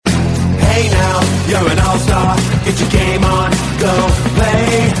Hey now, you're an all-star. Get your game on, go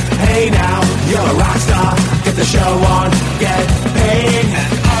play. Hey now, you're a rock star. Get the show on, get paid.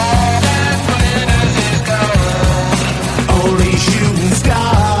 And all that glitters is gold. Only shooting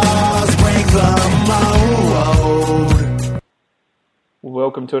stars break the mold.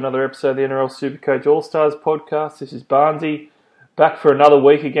 Welcome to another episode of the NRL Supercoach All-Stars podcast. This is Barnesy, back for another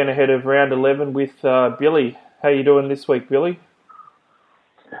week again ahead of round 11 with Billy. How you doing this week, Billy?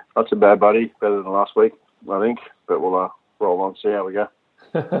 Not too bad, buddy. Better than last week, I think. But we'll roll on, see how we go.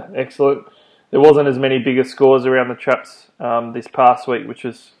 Excellent. There wasn't as many bigger scores around the traps this past week, which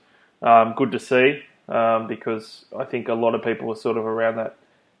is good to see because I think a lot of people were sort of around that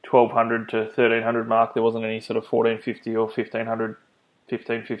 1,200 to 1,300 mark. There wasn't any sort of 1,450 or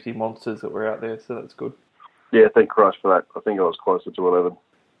 1,550 monsters that were out there, so that's good. Yeah, thank Christ for that. I think I was closer to 11.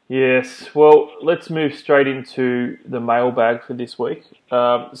 Yes, well, let's move straight into the mailbag for this week.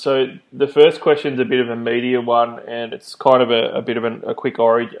 So the first question is a bit of a media one, and it's kind of a bit of a quick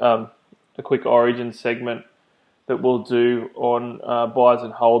origin segment that we'll do on buys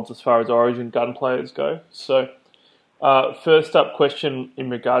and holds as far as origin gun players go. So first up question in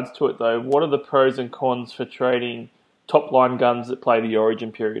regards to it though, what are the pros and cons for trading top line guns that play the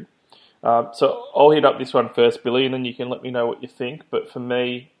origin period? So I'll hit up this one first, Billy, and then you can let me know what you think. But for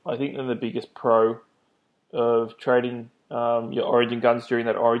me, I think that the biggest pro of trading your origin guns during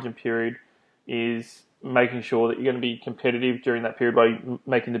that origin period is making sure that you're going to be competitive during that period by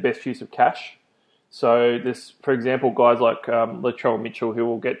making the best use of cash. So this, for example, guys like Latrell Mitchell, who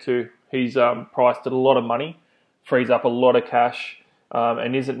we'll get to, he's priced at a lot of money, frees up a lot of cash,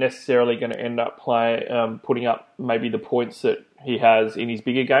 and isn't necessarily going to end up putting up maybe the points that he has in his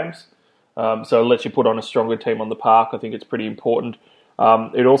bigger games. So it lets you put on a stronger team on the park. I think it's pretty important.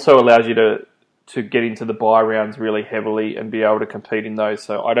 It also allows you to get into the buy rounds really heavily and be able to compete in those.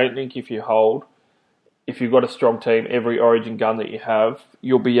 So I don't think if you've got a strong team, every origin gun that you have,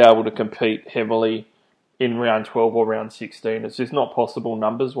 you'll be able to compete heavily in round 12 or round 16. It's just not possible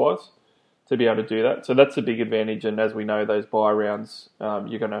numbers-wise to be able to do that. So that's a big advantage. And as we know, those buy rounds,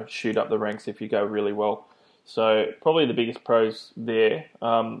 you're going to shoot up the ranks if you go really well. So probably the biggest pros there.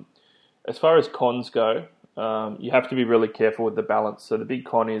 As far as cons go, you have to be really careful with the balance. So the big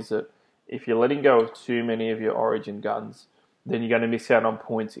con is that if you're letting go of too many of your origin guns, then you're going to miss out on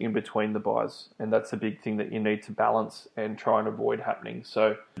points in between the buys. And that's a big thing that you need to balance and try and avoid happening.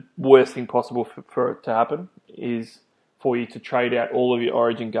 So the worst thing possible for it to happen is for you to trade out all of your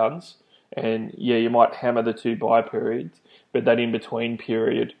origin guns. And yeah, you might hammer the two buy periods, but that in-between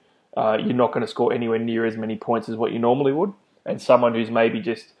period, you're not going to score anywhere near as many points as what you normally would. And someone who's maybe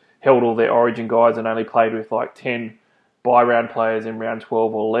just held all their origin guys and only played with like 10 buy round players in round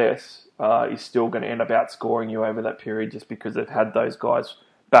 12 or less is still going to end up outscoring you over that period just because they've had those guys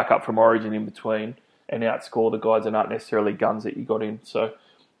back up from origin in between and outscore the guys that aren't necessarily guns that you got in. So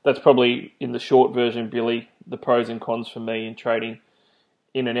that's probably, in the short version, Billy, the pros and cons for me in trading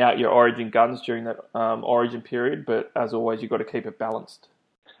in and out your origin guns during that origin period. But as always, you've got to keep it balanced.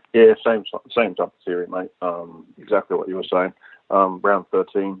 Yeah, same type of theory, mate. Exactly what you were saying. Round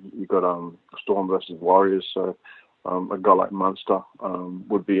 13, you've got Storm versus Warriors, so a guy like Munster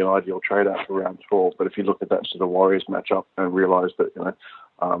would be an ideal trade out for round 12. But if you look at that sort of Warriors matchup and realise that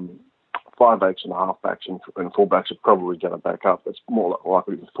 5-backs and half-backs and full-backs are probably going to back up, it's more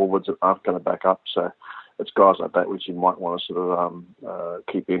likely the forwards that aren't going to back up. So it's guys like that which you might want to sort of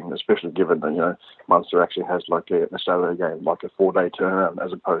keep in, especially given that Munster actually has like a Saturday game, like a 4-day turnaround,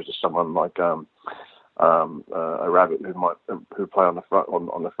 as opposed to someone like a Rabbit who play on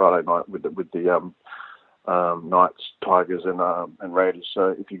the Friday night with the Knights, Tigers, and Raiders.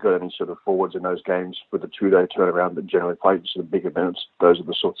 So if you've got any sort of forwards in those games with a 2-day turnaround that generally play sort of bigger minutes, those are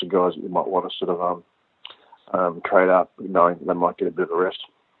the sorts of guys that you might want to sort of trade out, knowing they might get a bit of a rest.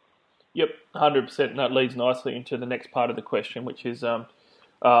 Yep, 100%. And that leads nicely into the next part of the question, which is a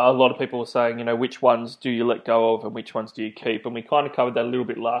lot of people are saying, which ones do you let go of and which ones do you keep? And we kind of covered that a little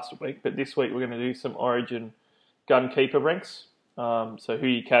bit last week, but this week we're going to do some origin gun keeper ranks. So who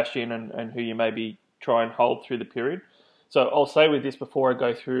you cash in and who you maybe try and hold through the period. So I'll say with this before I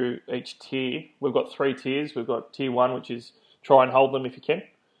go through each tier, we've got 3 tiers. We've got tier 1, which is try and hold them if you can.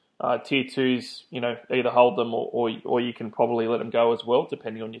 Tier 2 is, either hold them or you can probably let them go as well,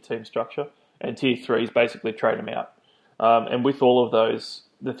 depending on your team structure. And tier 3 is basically trade them out. And with all of those,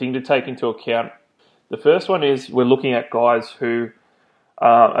 the thing to take into account, the first one is we're looking at guys who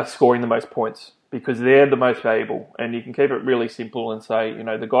are scoring the most points because they're the most valuable. And you can keep it really simple and say,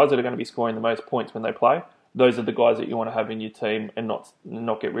 the guys that are going to be scoring the most points when they play, those are the guys that you want to have in your team and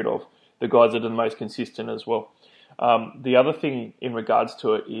not get rid of. The guys that are the most consistent as well. The other thing in regards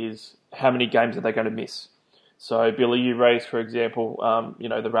to it is how many games are they going to miss? So, Billy, you raised, for example,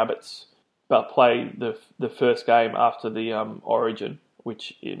 the Rabbits but play the first game after the Origin,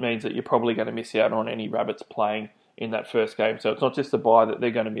 which it means that you're probably going to miss out on any Rabbits playing in that first game. So it's not just the bye that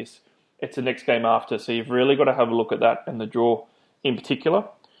they're going to miss. It's the next game after. So you've really got to have a look at that and the draw in particular.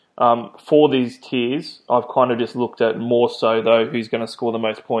 For these tiers, I've kind of just looked at more so, though, who's going to score the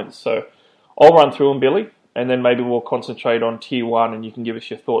most points. So I'll run through them, Billy, and then maybe we'll concentrate on tier 1 and you can give us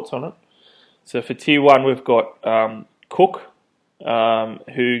your thoughts on it. So for tier 1, we've got Cook,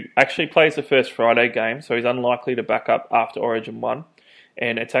 who actually plays the first Friday game, so he's unlikely to back up after Origin 1.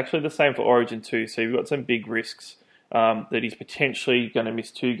 And it's actually the same for Origin 2, so you've got some big risks that he's potentially going to miss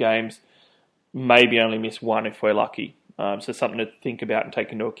 2 games, maybe only miss 1 if we're lucky. So something to think about and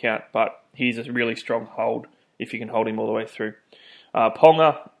take into account, but he's a really strong hold if you can hold him all the way through.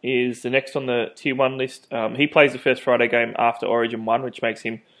 Ponga is the next on the tier 1 list. He plays the first Friday game after Origin 1, which makes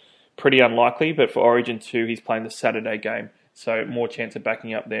him pretty unlikely, but for Origin 2, he's playing the Saturday game, so more chance of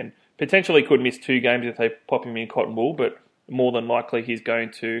backing up then. Potentially could miss 2 games if they pop him in cotton wool, but more than likely he's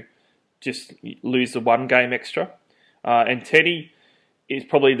going to just lose the 1 game extra. And Teddy is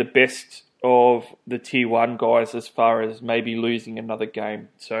probably the best of the tier 1 guys as far as maybe losing another game.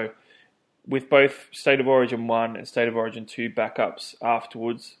 So with both State of Origin 1 and State of Origin 2 backups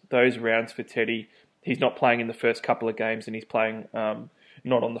afterwards, those rounds for Teddy, he's not playing in the first couple of games and he's playing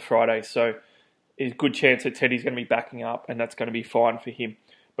not on the Friday. So there's a good chance that Teddy's going to be backing up and that's going to be fine for him.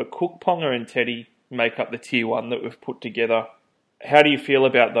 But Cook, Ponga and Teddy make up the tier 1 that we've put together. How do you feel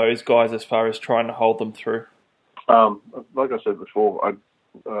about those guys as far as trying to hold them through? Like I said before,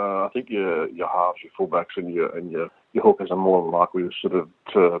 I think your halves, your fullbacks, and your hookers are more than likely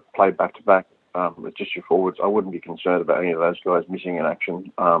to play back to back. It's just your forwards. I wouldn't be concerned about any of those guys missing in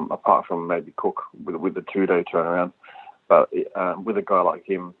action, apart from maybe Cook with the 2-day turnaround. But with a guy like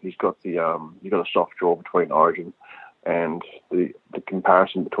him, he's got you've got a soft draw between Origin, and the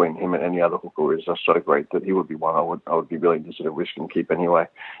comparison between him and any other hooker is just so great that he would be one I would be willing to sort of risk and keep anyway.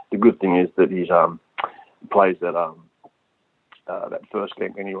 The good thing is that he's plays that first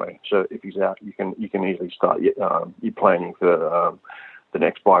game anyway. So if he's out, you can easily start you planning for the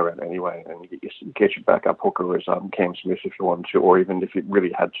next bye round anyway, and get your backup hooker as Cam Smith if you wanted to, or even if you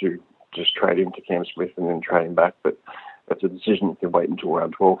really had to, just trade him to Cam Smith and then trade him back. But that's a decision you can wait until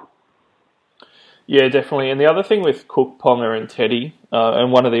round 12. Yeah, definitely. And the other thing with Cook, Ponga and Teddy,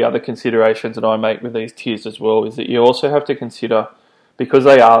 and one of the other considerations that I make with these tiers as well, is that you also have to consider, because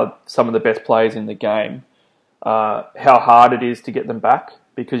they are some of the best players in the game, how hard it is to get them back,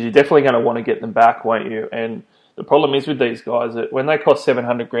 because you're definitely going to want to get them back, won't you? And the problem is with these guys that when they cost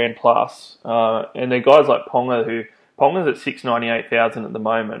 $700,000 plus, and they're guys like Ponga's at $698,000 at the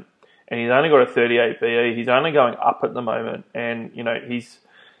moment, and he's only got a 38 BE. He's only going up at the moment, and he's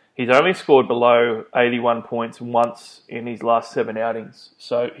only scored below 81 points once in his last 7 outings.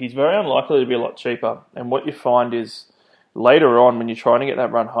 So he's very unlikely to be a lot cheaper. And what you find is later on, when you're trying to get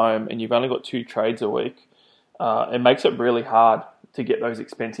that run home and you've only got 2 trades a week, it makes it really hard to get those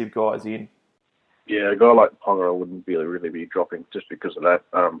expensive guys in. Yeah, a guy like Ponga I wouldn't really be dropping just because of that.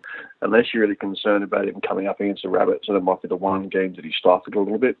 Unless you're really concerned about him coming up against the Rabbits, and it might be the one game that he stifled a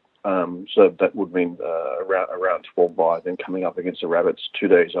little bit. So that would mean around 12 bye, then coming up against the Rabbits 2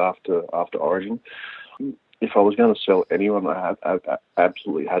 days after Origin. If I was going to sell anyone I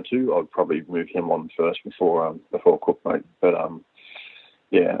absolutely had to, I'd probably move him on first before Cook, mate. But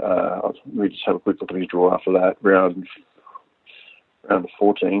we just have a quick look at his draw after that. Round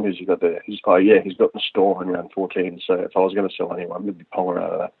 14, who's he got there? He's got the Storm in round 14. So if I was going to sell anyone, it'd be Ponga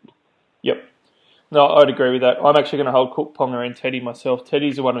out of that. Yep. No, I'd agree with that. I'm actually going to hold Cook, Ponga and Teddy myself.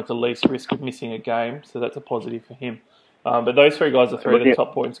 Teddy's the one with the least risk of missing a game, so that's a positive for him. But those 3 guys are 3 of the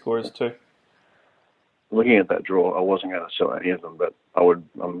top point scorers too. Looking at that draw, I wasn't going to sell any of them, but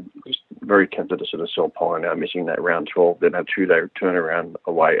I'm just very tempted to sort of sell Ponga now, missing that round 12, then have 2-day turnaround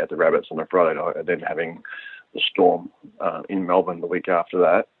away at the Rabbits on a Friday night, and then having the Storm in Melbourne the week after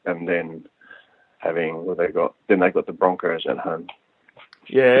that, and then having they've got the Broncos at home.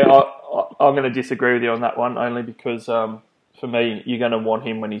 Yeah, I'm going to disagree with you on that one, only because for me, you're going to want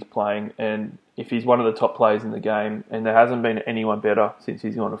him when he's playing, and if he's one of the top players in the game, and there hasn't been anyone better since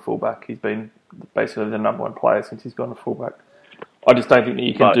he's gone to fullback, he's been basically the number 1 player since he's gone to fullback. I just don't think that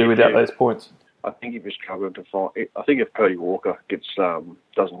you can do without those points. I think if you're struggling to find, I think if Cody Walker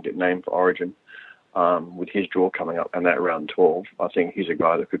doesn't get named for Origin, with his draw coming up and that round 12, I think he's a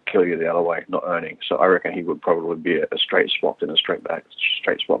guy that could kill you the other way, not earning. So I reckon he would probably be a straight swap and a straight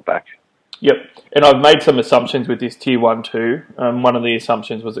swap back. Yep, and I've made some assumptions with this tier 1 too. One of the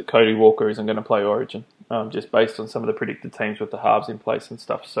assumptions was that Cody Walker isn't going to play Origin, just based on some of the predicted teams with the halves in place and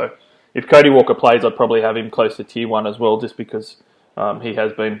stuff. So if Cody Walker plays, I'd probably have him close to tier 1 as well, just because he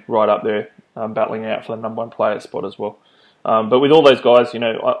has been right up there battling out for the number 1 player spot as well. But with all those guys,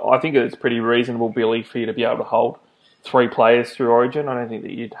 I think it's pretty reasonable, Billy, for you to be able to hold 3 players through Origin. I don't think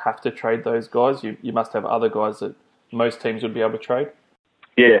that you'd have to trade those guys. You must have other guys that most teams would be able to trade.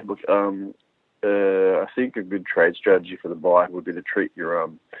 Yeah, look, I think a good trade strategy for the bye would be to treat your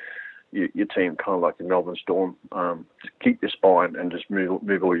team kind of like the Melbourne Storm. Just keep your spine and just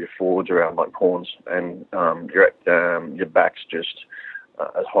move all your forwards around like pawns, and your backs just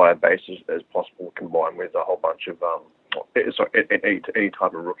as high a base as possible, combined with a whole bunch of any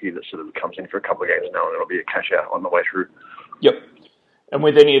type of rookie that sort of comes in for a couple of games now, and it'll be a cash out on the way through. Yep. And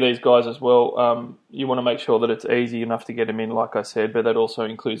with any of these guys as well, you want to make sure that it's easy enough to get them in, like I said, but that also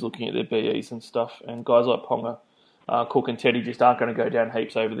includes looking at their BEs and stuff. And guys like Ponga, Cook and Teddy just aren't going to go down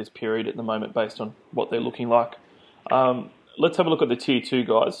heaps over this period at the moment based on what they're looking like. Let's have a look at the tier 2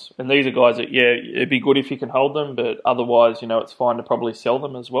 guys. And these are guys that, it'd be good if you can hold them, but otherwise, it's fine to probably sell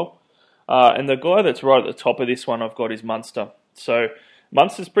them as well. And the guy that's right at the top of this one I've got is Munster. So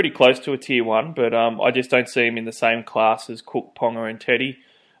Munster's pretty close to a tier 1, but I just don't see him in the same class as Cook, Ponga and Teddy.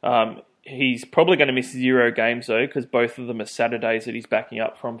 He's probably going to miss 0 games though, because both of them are Saturdays that he's backing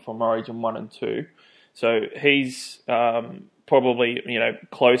up from Origin 1 and 2. So he's probably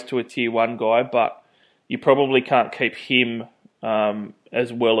close to a tier 1 guy, but you probably can't keep him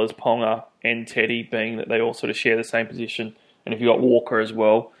as well as Ponga and Teddy, being that they all sort of share the same position. And if you've got Walker as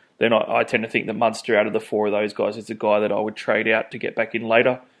well, then I tend to think that Munster, out of the 4 of those guys, is a guy that I would trade out to get back in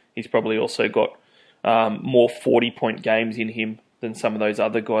later. He's probably also got more 40-point games in him than some of those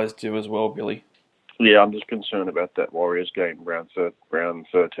other guys do as well, Billy. Yeah, I'm just concerned about that Warriors game round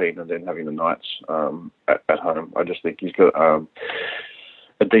 13 and then having the Knights at home. I just think he's got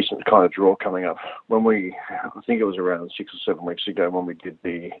a decent kind of draw coming up. I think it was around 6 or 7 weeks ago when we did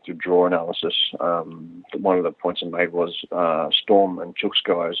the draw analysis, one of the points I made was Storm and Chooks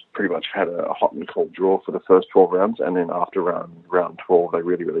guys pretty much had a hot and cold draw for the first 12 rounds, and then after round 12 they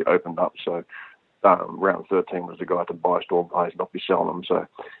really, really opened up. So round 13 was the guy to buy Storm players, not be selling them. So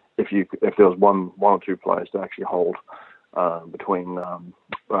if there was one or two players to actually hold between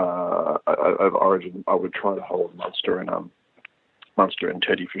over Origin, I would try to hold Munster and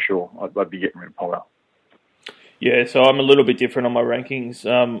Teddy for sure. I'd be getting rid of Ponga. Yeah, so I'm a little bit different on my rankings.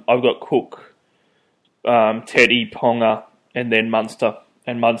 I've got Cook, Teddy, Ponga, and then Munster.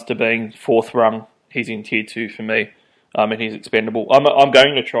 And Munster being 4th rung, he's in tier 2 for me, and he's expendable. I'm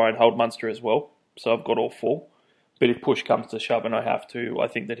going to try and hold Munster as well, so I've got all 4. But if push comes to shove and I have to, I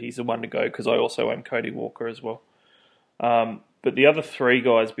think that he's the one to go, because I also own Cody Walker as well. But the other 3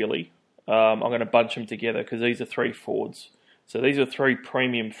 guys, Billy, I'm going to bunch them together because these are 3 forwards. So these are 3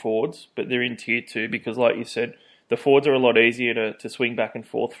 premium forwards, but they're in tier 2 because, like you said, the forwards are a lot easier to swing back and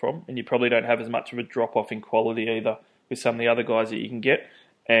forth from, and you probably don't have as much of a drop-off in quality either with some of the other guys that you can get.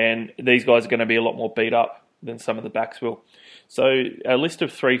 And these guys are going to be a lot more beat up than some of the backs will. So a list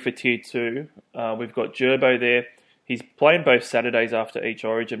of 3 for tier 2. We've got Gerbo there. He's playing both Saturdays after each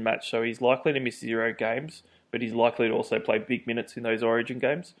Origin match, so he's likely to miss 0 games, but he's likely to also play big minutes in those Origin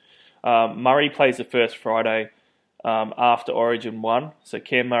games. Murray plays the first Friday after Origin 1, so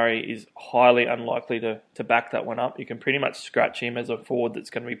Cam Murray is highly unlikely to back that one up. You can pretty much scratch him as a forward that's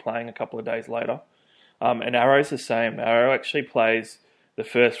going to be playing a couple of days later. And Arrow's the same. Arrow actually plays the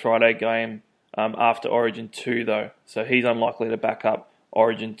first Friday game after Origin 2 though, so he's unlikely to back up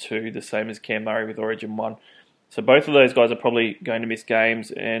Origin 2, the same as Cam Murray with Origin 1. So both of those guys are probably going to miss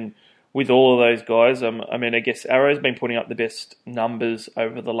games, and with all of those guys, I guess Arrow's been putting up the best numbers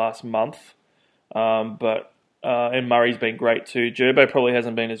over the last month, and Murray's been great too. Gerbo probably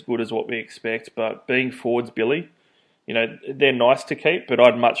hasn't been as good as what we expect, but being forwards, Billy, they're nice to keep, but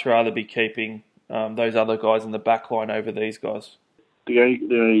I'd much rather be keeping those other guys in the back line over these guys. The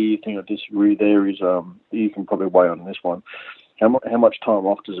only thing I disagree there is you can probably weigh on this one. How much time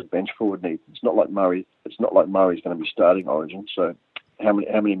off does a bench forward need? It's not like Murray's going to be starting Origin. So how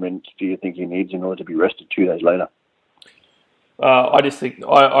many minutes do you think he needs in order to be rested 2 days later?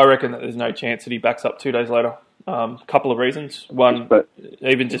 I reckon that there's no chance that he backs up 2 days later. A couple of reasons. One,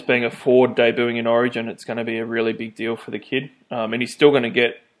 even just being a forward debuting in Origin, it's going to be a really big deal for the kid, and he's still going to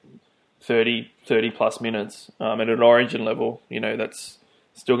get 30 plus minutes. And at an Origin level, that's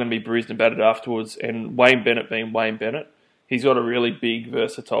still going to be bruised and battered afterwards. And Wayne Bennett being Wayne Bennett, he's got a really big,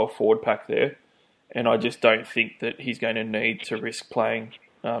 versatile forward pack there. And I just don't think that he's going to need to risk playing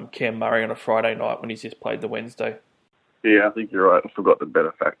Cam Murray on a Friday night when he's just played the Wednesday. Yeah, I think you're right. I forgot the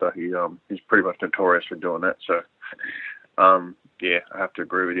Bennett factor. He's pretty much notorious for doing that. So, I have to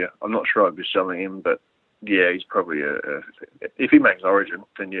agree with you. I'm not sure I'd be selling him, but Yeah, he's probably if he makes Origin,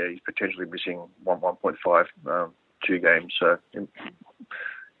 then yeah, he's potentially missing 1.5 2 games. So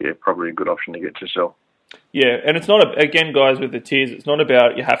yeah, probably a good option to get to sell. Yeah, and it's not, again, guys, with the tiers, it's not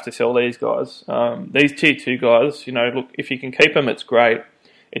about you have to sell these guys. These tier 2 guys, look, if you can keep them, it's great.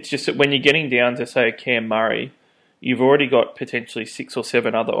 It's just that when you're getting down to, say, a Cam Murray, you've already got potentially 6 or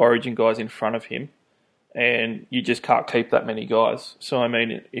 7 other Origin guys in front of him, and you just can't keep that many guys. So, I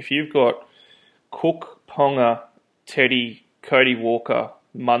mean, if you've got Cook, Ponga, Teddy, Cody Walker,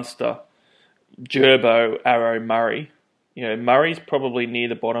 Munster, Gerbo, Arrow, Murray, Murray's probably near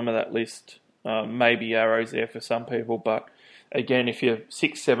the bottom of that list. Maybe Arrow's there for some people, but again, if you're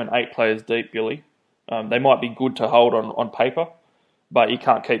 6, 7, 8 players deep, Billy, they might be good to hold on paper, but you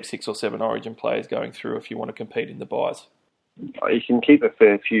can't keep 6 or 7 Origin players going through if you want to compete in the buys. You can keep a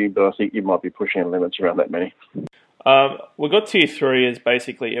fair few, but I think you might be pushing limits around that many. We've got tier 3 as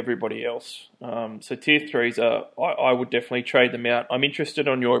basically everybody else. So tier 3s I would definitely trade them out. I'm interested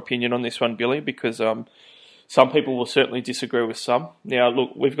on your opinion on this one, Billy, because some people will certainly disagree with some. Now,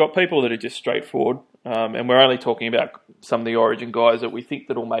 look, we've got people that are just straightforward, and we're only talking about some of the Origin guys that we think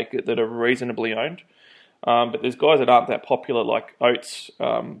that'll make it, that are reasonably owned. But there's guys that aren't that popular, like Oates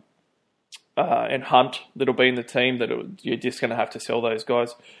and Hunt, that'll be in the team, you're just going to have to sell those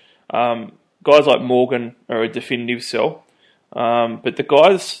guys. Guys like Morgan are a definitive sell. But the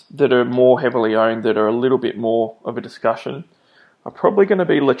guys that are more heavily owned, that are a little bit more of a discussion, are probably going to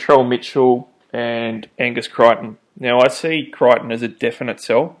be Latrell Mitchell and Angus Crichton. Now, I see Crichton as a definite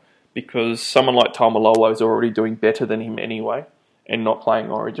sell because someone like Taumalolo is already doing better than him anyway and not playing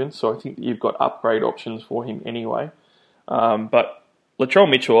Origin, so I think you've got upgrade options for him anyway. But Latrell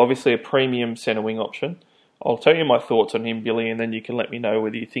Mitchell, obviously a premium centre wing option. I'll tell you my thoughts on him, Billy, and then you can let me know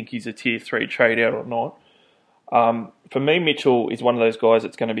whether you think he's a tier 3 trade out or not. For me, Mitchell is one of those guys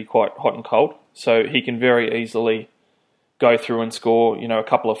that's going to be quite hot and cold, so he can very easily go through and score, a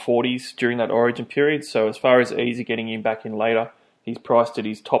couple of 40s during that Origin period. So as far as easy getting him back in later, he's priced at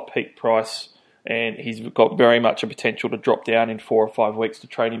his top peak price, and he's got very much a potential to drop down in 4 or 5 weeks to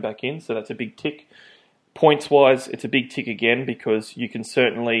trade him back in. So that's a big tick. Points-wise, it's a big tick again because you can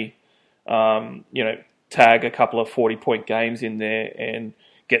certainly, tag a couple of 40-point games in there and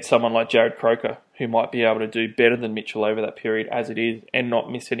get someone like Jared Croker who might be able to do better than Mitchell over that period as it is and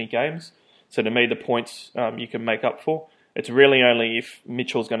not miss any games. So to me, the points you can make up for. It's really only if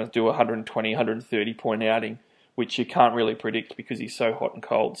Mitchell's going to do a 120, 130 point outing, which you can't really predict because he's so hot and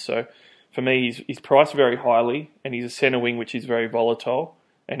cold. So for me, he's priced very highly, and he's a centre wing which is very volatile.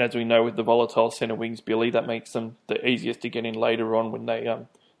 And as we know with the volatile centre wings, Billy, that makes them the easiest to get in later on when they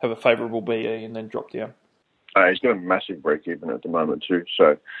have a favourable BE and then drop down. He's got a massive break-even at the moment too.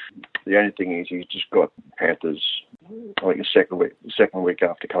 So the only thing is he's just got Panthers, I think, the second week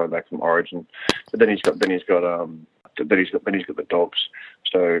after coming back from Origin. But then he's got the Dogs.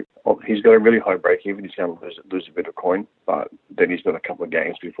 So he's got a really high break-even. He's going to lose a bit of coin, but then he's got a couple of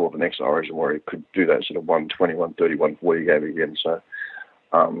games before the next Origin where he could do that sort of 120, 130, 140 game again. So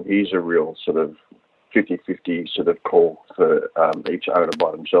he's a real sort of 50-50 sort of call for each owner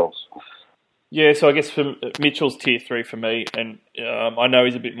by themselves. Yeah, so I guess for Mitchell's tier 3 for me, and I know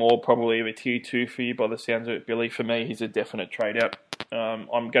he's a bit more probably of a tier 2 for you by the sounds of it, Billy. For me, he's a definite trade out.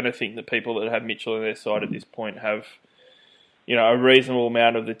 I'm going to think that people that have Mitchell on their side at this point have, a reasonable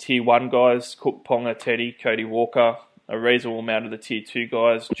amount of the tier 1 guys, Cook, Ponga, Teddy, Cody Walker, a reasonable amount of the tier 2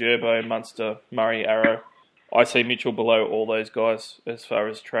 guys, Gerbo, Munster, Murray, Arrow. I see Mitchell below all those guys as far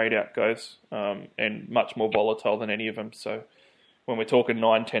as trade out goes, and much more volatile than any of them. So when we're talking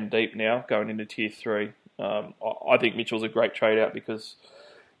 9-10 deep now, going into tier 3, I think Mitchell's a great trade out because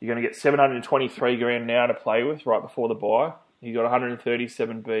you're going to get $723,000 now to play with right before the buy. He got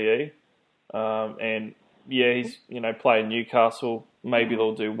 137 BE, and yeah, he's playing Newcastle. Maybe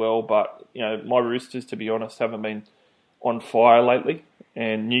they'll do well, but my Roosters, to be honest, haven't been on fire lately.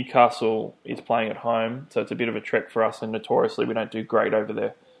 And Newcastle is playing at home, so it's a bit of a trek for us. And notoriously, we don't do great over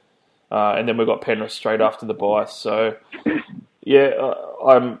there. And then we've got Penrith straight after the bye. So yeah,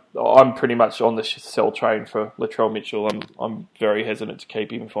 I'm pretty much on the sell train for Latrell Mitchell. I'm very hesitant to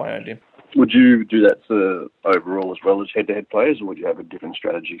keep him if I owned him. Would you do that for overall as well as head-to-head players, or would you have a different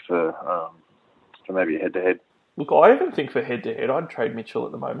strategy for maybe a head-to-head? Look, I even think for head-to-head, I'd trade Mitchell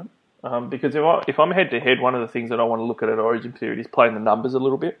at the moment. Because if I'm head-to-head, one of the things that I want to look at Origin period is playing the numbers a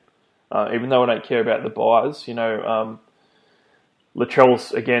little bit. Even though I don't care about the buys,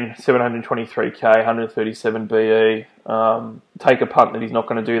 Latrell's, again, 723k, 137 BE. Take a punt that he's not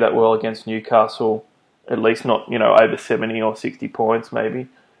going to do that well against Newcastle, at least not, over 70 or 60 points maybe.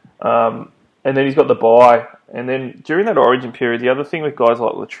 And then he's got the bye. And then during that Origin period, the other thing with guys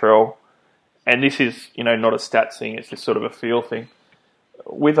like Latrell, and this is, not a stats thing, it's just sort of a feel thing.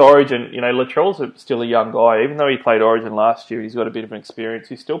 With Origin, Latrell's still a young guy. Even though he played Origin last year, he's got a bit of an experience.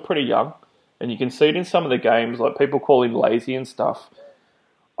 He's still pretty young, and you can see it in some of the games. Like, people call him lazy and stuff.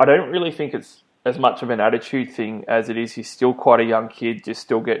 I don't really think it's as much of an attitude thing as it is. He's still quite a young kid, just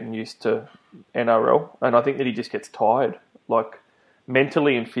still getting used to NRL, and I think that he just gets tired. Like,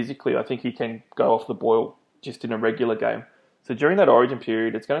 mentally and physically, I think he can go off the boil just in a regular game. So during that Origin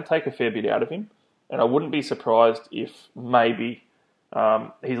period, it's going to take a fair bit out of him, and I wouldn't be surprised if maybe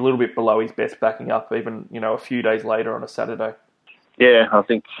he's a little bit below his best backing up even, a few days later on a Saturday. Yeah, I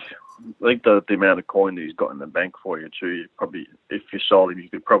think the amount of coin that he's got in the bank for you too, you probably, if you sold him, you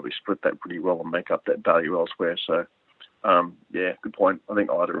could probably split that pretty well and make up that value elsewhere. So, yeah, good point. I think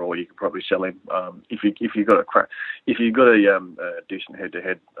either or you could probably sell him. If you got a decent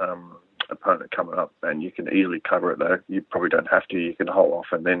head-to-head opponent coming up and you can easily cover it though, you probably don't have to. You can hold off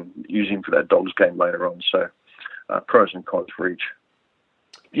and then use him for that Dogs game later on. So, pros and cons for each.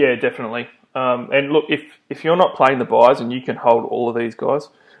 Yeah, definitely. And look, if you're not playing the buys and you can hold all of these guys,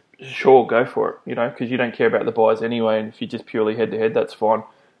 sure, go for it, because you don't care about the buys anyway, and if you're just purely head-to-head, that's fine.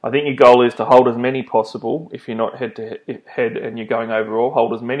 I think your goal is to hold as many possible. If you're not head-to-head and you're going overall,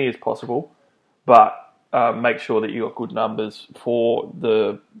 hold as many as possible, but make sure that you got good numbers for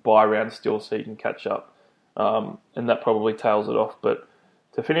the buy round still so you can catch up. And that probably tails it off. But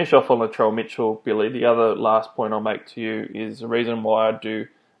to finish off on Latrell Mitchell, Billy, the other last point I'll make to you is the reason why I do,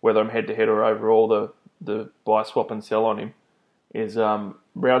 whether I'm head-to-head or overall, the buy, swap and sell on him, is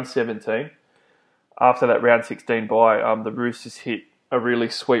round 17. After that round 16 bye, the Roosters hit a really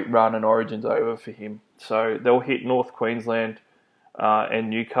sweet run and Origin's over for him. So they'll hit North Queensland and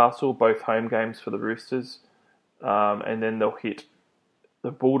Newcastle, both home games for the Roosters. And then they'll hit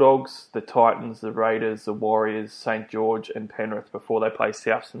the Bulldogs, the Titans, the Raiders, the Warriors, St. George and Penrith before they play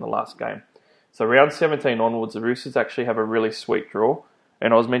Souths in the last game. So round 17 onwards, the Roosters actually have a really sweet draw.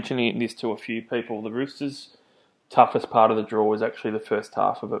 And I was mentioning this to a few people. The Roosters' toughest part of the draw is actually the first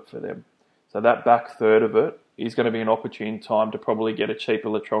half of it for them. So that back third of it is going to be an opportune time to probably get a cheaper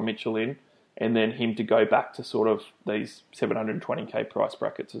Latrell Mitchell in and then him to go back to sort of these 720k price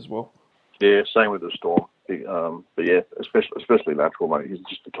brackets as well. Yeah, same with the Storm. But yeah, especially Latrell, mate. He's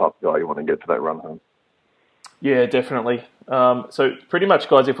just the type of guy you want to get for that run home. Yeah, definitely. So pretty much,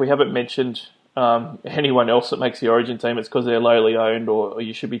 guys, if we haven't mentioned anyone else that makes the Origin team, it's because they're lowly owned or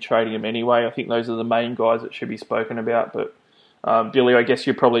you should be trading them anyway. I think those are the main guys that should be spoken about. But Billy, I guess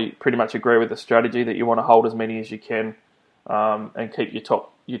you probably pretty much agree with the strategy that you want to hold as many as you can and keep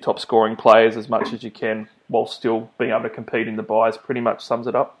your top scoring players as much as you can while still being able to compete in the buys. Pretty much sums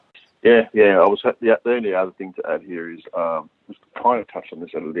it up. Yeah. The only other thing to add here is just kind of touched on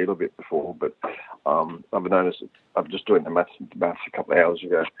this a little bit before, but I've noticed I'm just doing the maths a couple of hours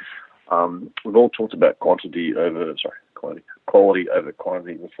ago. We've all talked about quality over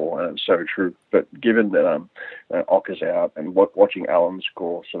quantity before, and it's so true. But given that Ocker's out and watching Allen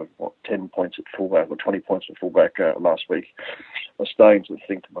score sort of 10 points at fullback or 20 points at fullback last week, I was starting to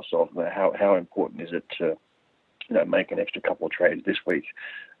think to myself, how important is it to make an extra couple of trades this week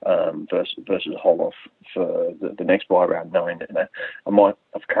versus hold off for the next buy round, knowing that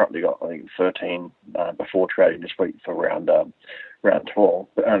I've currently got 13 before trading this week for round 12,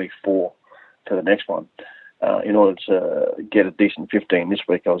 but only 4 for the next one. In order to get a decent 15 this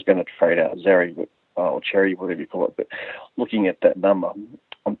week, I was going to trade out Zeri or Cherry, whatever you call it. But looking at that number,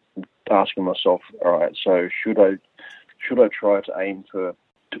 I'm asking myself, all right, so should I try to aim for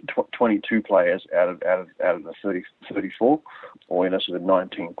 22 players out of the 34, or sort of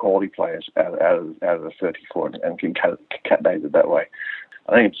 19 quality players out of the 34, and can cat days it that way?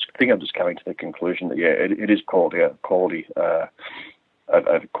 I think I'm just coming to the conclusion that it is quality over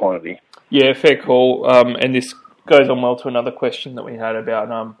quantity. Yeah, fair call. And this goes on well to another question that we had about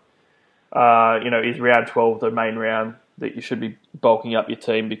is round 12 the main round that you should be bulking up your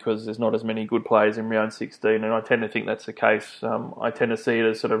team because there's not as many good players in round 16, and I tend to think that's the case. I tend to see it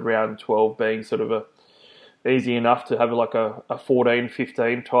as sort of round 12 being sort of easy enough to have like a 14,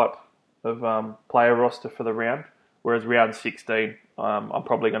 15 type of player roster for the round, whereas round 16, I'm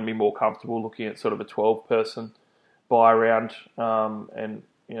probably going to be more comfortable looking at sort of a 12-person buy round and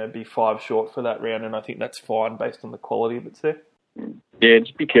be 5 short for that round, and I think that's fine based on the quality that's there. Yeah,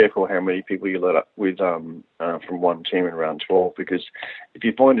 just be careful how many people you let up with from one team in round 12, because if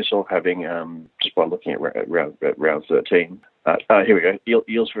you find yourself having, just by looking at round 13, here we go,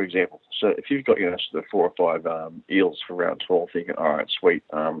 eels, for example. So if you've got, sort of 4 or 5 eels for round 12, thinking, all right, sweet,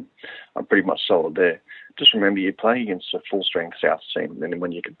 I'm pretty much solid there. Just remember, you're playing against a full-strength South team, and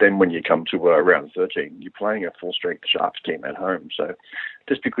when you come to round 13, you're playing a full-strength Sharks team at home. So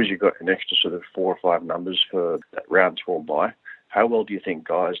just because you've got an extra sort of 4 or 5 numbers for that round 12 bye, how well do you think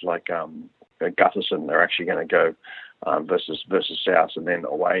guys like Gutherson are actually going to go versus South, and then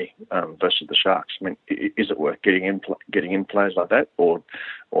away versus the Sharks? I mean, is it worth getting in players like that, or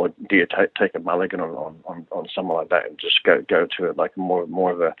do you take a mulligan on someone like that and just go to like more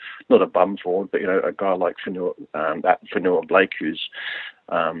of a, not a bum forward, but a guy like Fanua Blake, who's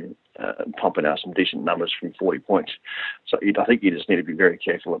pumping out some decent numbers from 40 points. So I think you just need to be very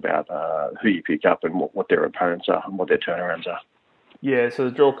careful about who you pick up and what their opponents are and what their turnarounds are. Yeah, so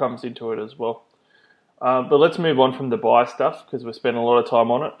the draw comes into it as well. But let's move on from the buy stuff, because we're spending a lot of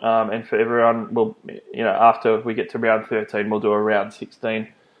time on it. And for everyone, after we get to round 13, we'll do a round 16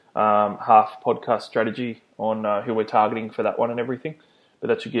 half podcast strategy on who we're targeting for that one and everything. But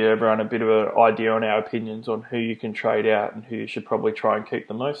that should give everyone a bit of an idea on our opinions on who you can trade out and who you should probably try and keep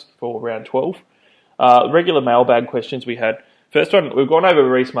the most for round 12. Regular mailbag questions we had. First one, we've gone over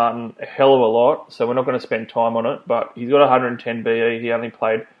Reece Martin a hell of a lot, so we're not going to spend time on it, but he's got 110 BE. He only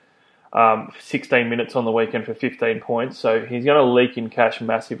played 16 minutes on the weekend for 15 points, so he's going to leak in cash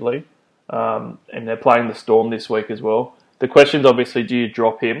massively, and they're playing the Storm this week as well. The question's obviously, do you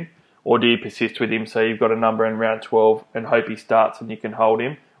drop him, or do you persist with him, so you've got a number in round 12 and hope he starts and you can hold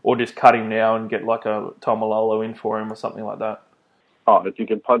him, or just cut him now and get like a Tomalolo in for him or something like that? Oh, if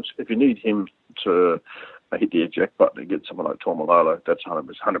you need him to hit the eject button and get someone like Tomalolo, that's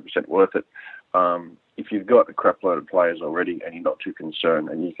 100% worth it. If you've got a crap load of players already and you're not too concerned,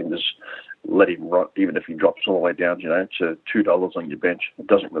 and you can just let him rot, even if he drops all the way down, to $2 on your bench, it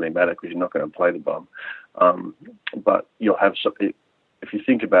doesn't really matter because you're not going to play the bum. But you'll have something. If you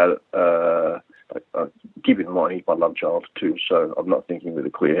think about it, keep in mind he's my love child too, so I'm not thinking with a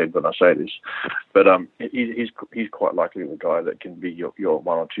clear head when I say this. But he's quite likely the guy that can be your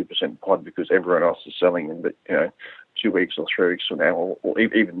 1 or 2% pod, because everyone else is selling him. But 2 weeks or 3 weeks from now, or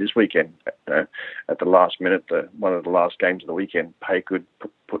even this weekend, at the last minute, one of the last games of the weekend, Pay could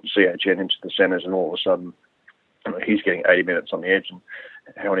put CHN into the centres, and all of a sudden he's getting 80 minutes on the edge. And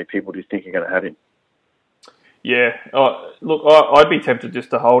how many people do you think are going to have him? Yeah, look, I'd be tempted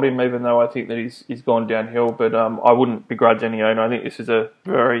just to hold him, even though I think that he's gone downhill. But I wouldn't begrudge any owner. I think this is a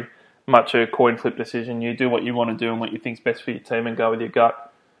very much a coin flip decision. You do what you want to do and what you think's best for your team, and go with your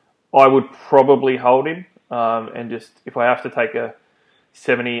gut. I would probably hold him, and just if I have to take a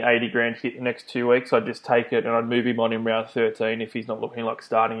 70, 80 grand hit the next 2 weeks, I'd just take it and I'd move him on in round 13 if he's not looking like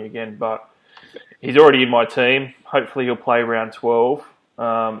starting again. But he's already in my team. Hopefully he'll play round 12,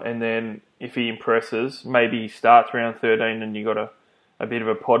 and then if he impresses, maybe he starts round 13 and you've got a bit of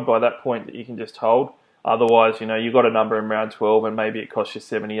a pod by that point that you can just hold. Otherwise, you've got a number in round 12 and maybe it costs you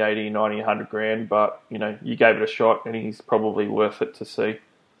 70, 80, 90, 100 grand, but, you gave it a shot and he's probably worth it to see.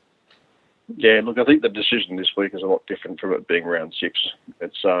 Yeah, look, I think the decision this week is a lot different from it being round 6.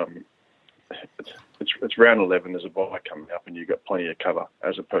 It's round 11, there's a bye coming up and you've got plenty of cover,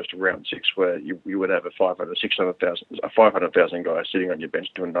 as opposed to round 6 where you would have a 500,000 guy sitting on your bench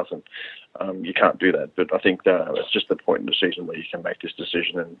doing nothing. You can't do that, but I think it's just the point in the season where you can make this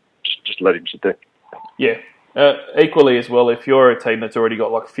decision and just let him sit there. Yeah. Equally as well, if you're a team that's already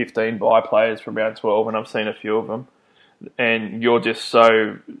got like 15 bye players from round 12, and I've seen a few of them, and you're just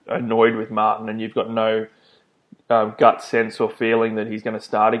so annoyed with Martin and you've got no gut sense or feeling that he's going to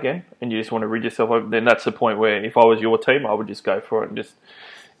start again, and you just want to rid yourself of it, then that's the point where if I was your team, I would just go for it and just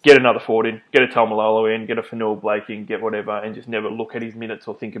get another forward in, get a Tomalolo in, get a Fanua Blake in, get whatever, and just never look at his minutes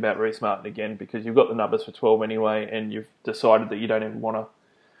or think about Reece Martin again, because you've got the numbers for 12 anyway, and you've decided that you don't even want to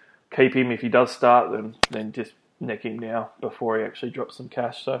keep him. If he does start, then just neck him now before he actually drops some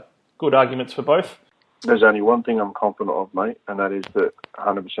cash. So good arguments for both. There's only one thing I'm confident of, mate, and that is that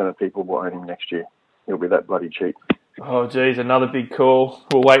 100% of people will own him next year. He'll be that bloody cheap. Oh, geez, another big call.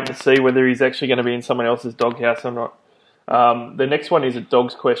 We'll wait to see whether he's actually going to be in someone else's doghouse or not. The next one is a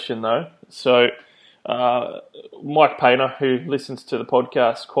dog's question, though. So Mike Painter, who listens to the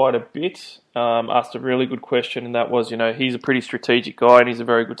podcast quite a bit, asked a really good question, and that was, he's a pretty strategic guy and he's a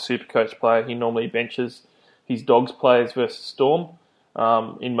very good Supercoach player. He normally benches his Dogs players versus Storm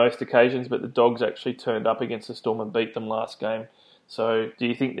in most occasions, but the Dogs actually turned up against the Storm and beat them last game. So do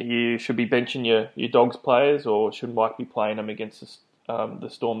you think that you should be benching your Dogs players, or should Mike be playing them against the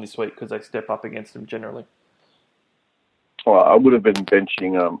Storm this week because they step up against them generally? Well, I would have been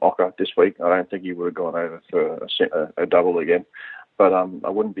benching Ocker this week. I don't think he would have gone over for a double again. But I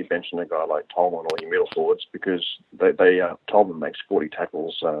wouldn't be benching a guy like Tolman or your middle forwards because Tolman makes 40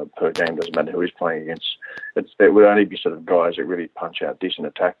 tackles per game. Doesn't matter who he's playing against. There would only be sort of guys that really punch out decent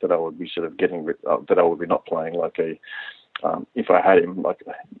attack that I would be sort of that I would be not playing like a. If I had him, like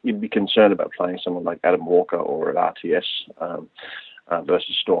you'd be concerned about playing someone like Adam Walker or an RTS.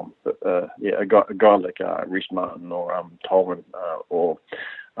 Versus Storm, but a guy like Reece Martin or Tolman or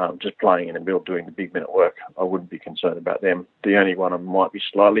just playing in the middle, doing the big minute work, I wouldn't be concerned about them. The only one I might be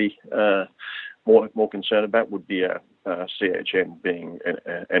slightly more concerned about would be CHN being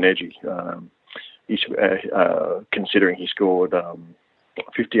an edgy. He's considering he scored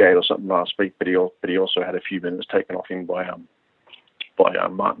 58 or something last week, but he also had a few minutes taken off him by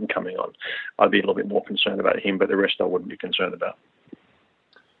Martin coming on. I'd be a little bit more concerned about him, but the rest I wouldn't be concerned about.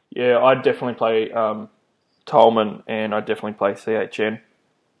 Yeah, I'd definitely play Tolman and I'd definitely play CHN.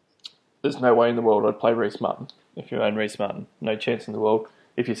 There's no way in the world I'd play Reece Martin if you own Reece Martin. No chance in the world.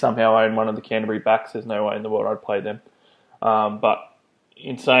 If you somehow own one of the Canterbury backs, there's no way in the world I'd play them. But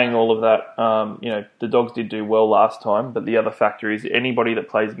in saying all of that, the Dogs did do well last time, but the other factor is anybody that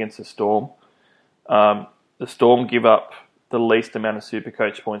plays against the Storm, the Storm give up the least amount of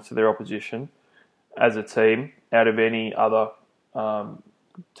Supercoach points to their opposition as a team out of any other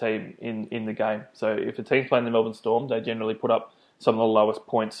team in the game. So if a team's playing the Melbourne Storm, they generally put up some of the lowest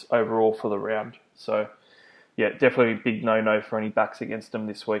points overall for the round. So yeah, definitely a big no-no for any backs against them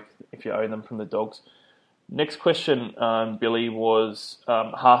this week if you own them from the Dogs. Next question, Billy, was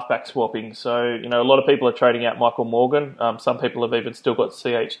halfback swapping. So, a lot of people are trading out Michael Morgan. Some people have even still got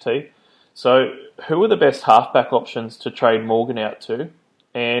CHT. So who are the best halfback options to trade Morgan out to?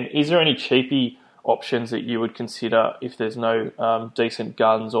 And is there any cheapy options that you would consider if there's no decent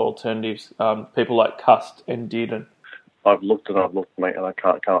guns or alternatives, people like Cust and Dearden? I've looked, mate, and I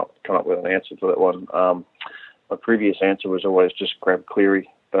can't come up with an answer to that one. My previous answer was always just grab Cleary,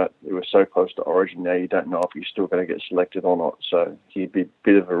 but it was so close to Origin now you don't know if he's still going to get selected or not. So he'd be a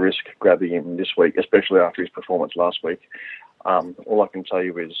bit of a risk grabbing him this week, especially after his performance last week. All I can tell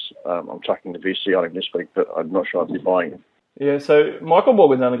you is I'm chucking the VC on him this week, but I'm not sure I'd be buying him. Yeah, so Michael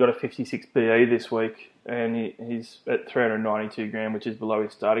Morgan's only got a 56 BE this week, and he's at 392 grand, which is below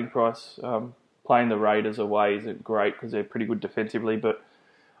his starting price. Playing the Raiders away isn't great because they're pretty good defensively, but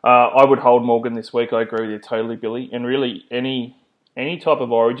I would hold Morgan this week. I agree with you totally, Billy. And really, any type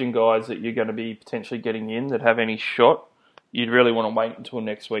of Origin guys that you're going to be potentially getting in that have any shot, you'd really want to wait until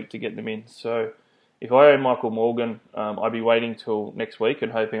next week to get them in. So if I own Michael Morgan, I'd be waiting till next week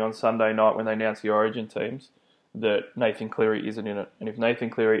and hoping on Sunday night when they announce the Origin teams that Nathan Cleary isn't in it. And if Nathan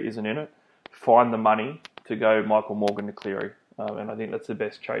Cleary isn't in it, find the money to go Michael Morgan to Cleary. And I think that's the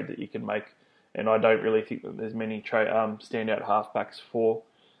best trade that you can make. And I don't really think that there's many standout halfbacks for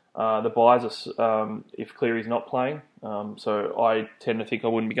the buyers if Cleary's not playing. So I tend to think I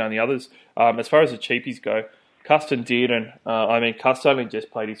wouldn't be going the others. As far as the cheapies go, Cust and Dearden, Cust only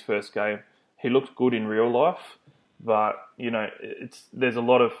just played his first game. He looked good in real life, but, there's a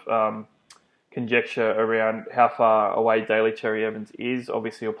lot of conjecture around how far away Daly Cherry Evans is.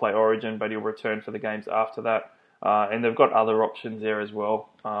 Obviously, he'll play Origin, but he'll return for the games after that. And they've got other options there as well.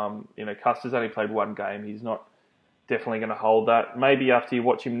 Cust has only played one game. He's not definitely going to hold that. Maybe after you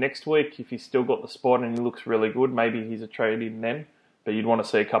watch him next week, if he's still got the spot and he looks really good, maybe he's a trade in then. But you'd want to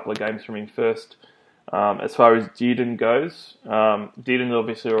see a couple of games from him first. As far as Dearden goes, Dearden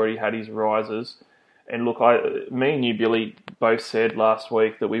obviously already had his rises. And look, me and you, Billy, both said last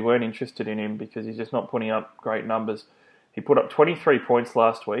week that we weren't interested in him because he's just not putting up great numbers. He put up 23 points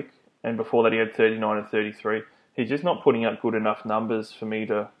last week, and before that he had 39 and 33. He's just not putting up good enough numbers for me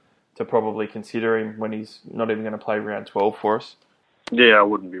to probably consider him when he's not even going to play round 12 for us. Yeah, I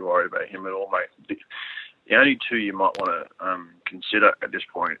wouldn't be worried about him at all, mate. The only two you might want to consider at this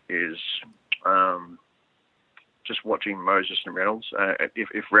point is just watching Moses and Reynolds.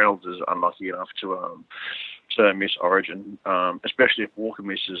 If Reynolds is unlucky enough to miss Origin, especially if Walker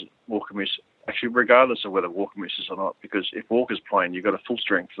misses, actually regardless of whether Walker misses or not, because if Walker's playing, you've got a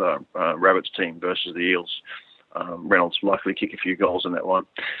full-strength Rabbits team versus the Eels. Reynolds will likely kick a few goals in that one.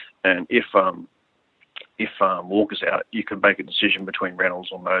 And if Walker's out, you can make a decision between Reynolds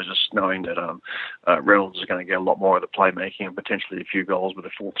or Moses, knowing that Reynolds is going to get a lot more of the playmaking and potentially a few goals with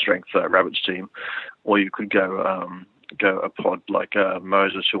a full-strength Rabbits team. Or you could go a pod like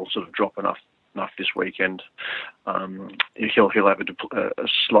Moses, who will sort of drop enough this weekend. He'll have a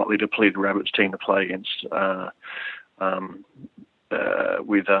slightly depleted Rabbits team to play against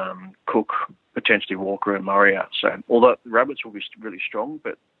with Cook, potentially Walker and Murray out. So although the Rabbits will be really strong,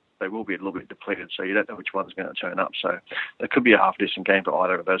 but they will be a little bit depleted, so you don't know which one's going to turn up. So it could be a half-decent game for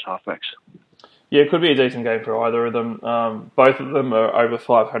either of those halfbacks. Yeah, it could be a decent game for either of them. Both of them are over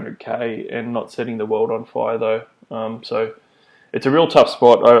 500k and not setting the world on fire, though. So it's a real tough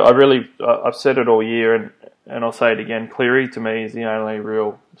spot. I've said it all year, and I'll say it again. Cleary, to me, is the only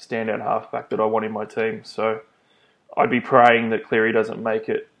real standout halfback that I want in my team. So I'd be praying that Cleary doesn't make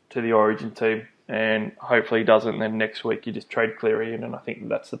it to the Origin team, and hopefully he doesn't. And then next week you just trade Cleary in, and I think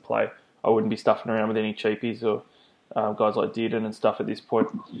that's the play. I wouldn't be stuffing around with any cheapies or guys like Dearden and stuff at this point.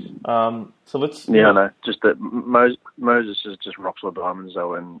 So let's... Yeah, I know. Just that Moses is just rocks the diamonds,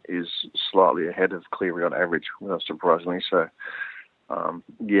 though, and is slightly ahead of Cleary on average, surprisingly. So,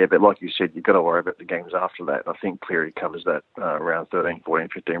 but like you said, you've got to worry about the games after that. I think Cleary covers that around 13, 14,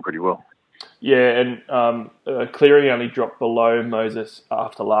 15 pretty well. Yeah, and Cleary only dropped below Moses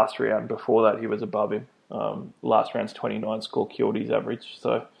after last round. Before that, he was above him. Last round's 29 score killed his average.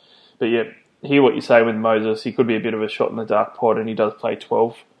 So, but yeah, hear what you say with Moses. He could be a bit of a shot in the dark pod, and he does play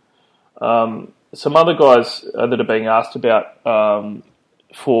 12. Some other guys that are being asked about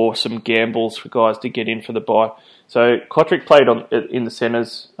for some gambles for guys to get in for the bye. So Kotrick played in the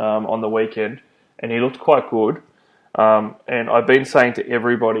centres on the weekend, and he looked quite good. And I've been saying to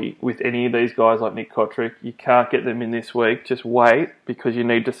everybody with any of these guys like Nick Kotrick, you can't get them in this week. Just wait, because you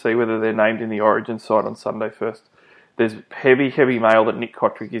need to see whether they're named in the Origin side on Sunday first. There's heavy mail that Nick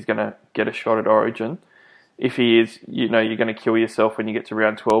Kotrick is going to get a shot at Origin. If he is, you're going to kill yourself when you get to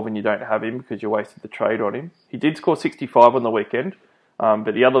round 12 and you don't have him because you wasted the trade on him. He did score 65 on the weekend,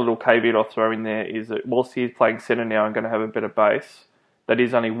 but the other little caveat I'll throw in there is that whilst he is playing centre now and going to have a better base, that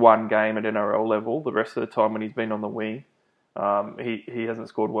is only one game at NRL level. The rest of the time when he's been on the wing, he hasn't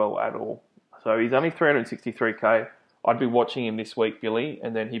scored well at all. So he's only 363k. I'd be watching him this week, Billy,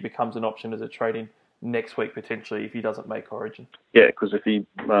 and then he becomes an option as a trade-in next week potentially if he doesn't make Origin. Yeah, because if he,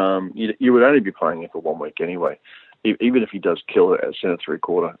 you would only be playing him for 1 week anyway. Even if he does kill it at centre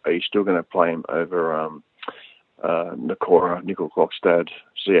 3/4, are you still going to play him over Nakora, Nickel Klokstad,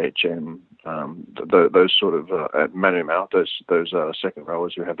 CHM, those sort of Manu Mount, those second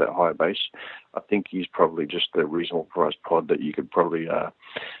rowers who have that higher base? I think he's probably just the reasonable price pod that you could probably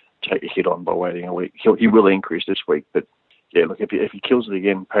take a hit on by waiting a week. He will increase this week, but yeah, look, if he kills it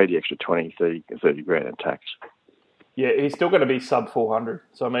again, pay the extra 20, 30 grand in tax. Yeah, he's still going to be sub 400.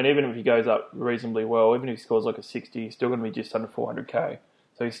 So, I mean, even if he goes up reasonably well, even if he scores like a 60, he's still going to be just under 400k.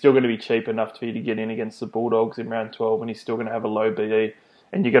 So he's still going to be cheap enough for you to get in against the Bulldogs in round 12, and he's still going to have a low BE.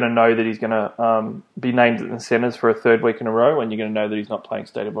 And you're going to know that he's going to be named in the centres for a third week in a row, and you're going to know that he's not playing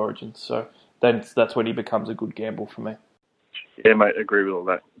State of Origin. So that's when he becomes a good gamble for me. Yeah, mate, agree with all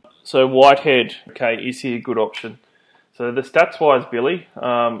that. So Whitehead, okay, is he a good option? So the stats-wise, Billy,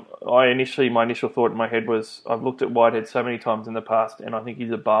 my initial thought in my head was I've looked at Whitehead so many times in the past, and I think he's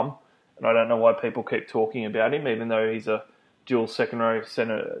a bum, and I don't know why people keep talking about him, even though he's a dual second-row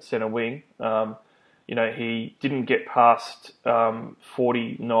centre wing. He didn't get past the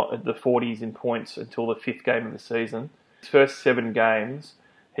 40s in points until the fifth game of the season. His first 7 games,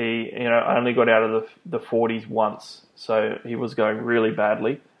 he only got out of the 40s once, so he was going really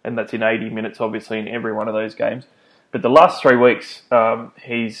badly, and that's in 80 minutes, obviously, in every one of those games. But the last 3 weeks,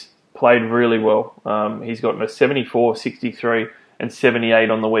 he's played really well. He's gotten a 74, 63, and 78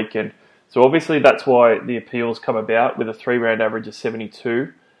 on the weekend. So obviously that's why the appeals come about with a 3-round average of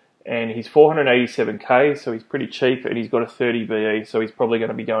 72. And he's 487k, so he's pretty cheap, and he's got a 30 BE, so he's probably going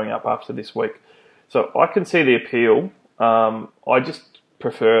to be going up after this week. So I can see the appeal. I just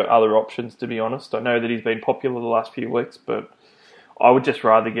prefer other options, to be honest. I know that he's been popular the last few weeks, but I would just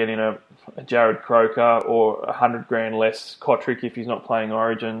rather get in a Jared Croker or 100 grand less Kotrick if he's not playing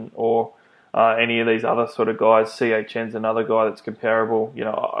Origin, or any of these other sort of guys. CHN's another guy that's comparable.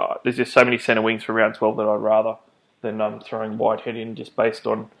 There's just so many centre wings for round 12 that I'd rather than throwing Whitehead in just based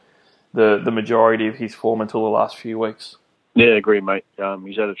on the majority of his form until the last few weeks. Yeah, I agree, mate.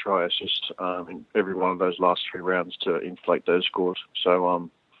 He's had a try assist in every one of those last 3 rounds to inflate those scores. So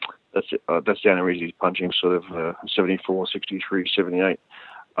that's the only reason he's punching sort of 74, 63, 78.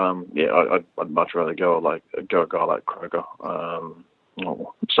 I'd much rather go a guy like Croker.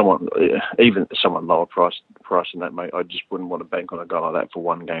 Even someone lower price than that, mate. I just wouldn't want to bank on a guy like that for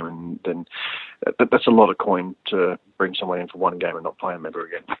 1 game, and then that's a lot of coin to bring someone in for 1 game and not play him ever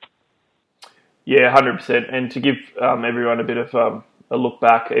again. Yeah, 100%. And to give everyone a bit of a look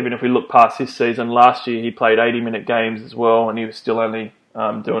back, even if we look past this season, last year he played 80-minute games as well, and he was still only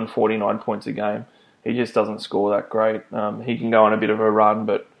doing 49 points a game. He just doesn't score that great. He can go on a bit of a run,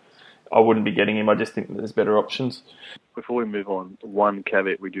 but I wouldn't be getting him. I just think that there's better options. Before we move on, one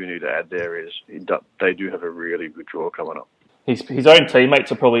caveat we do need to add there is they do have a really good draw coming up. his own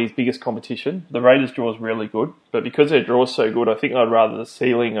teammates are probably his biggest competition. The Raiders' draw is really good, but because their draw is so good, I think I'd rather the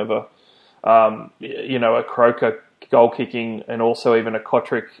ceiling of a Croker goal kicking and also even a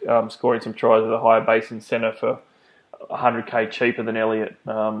Kotrick scoring some tries with a higher base in centre for $100K cheaper than Elliott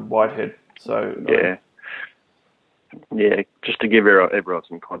Whitehead. So yeah. Just to give everyone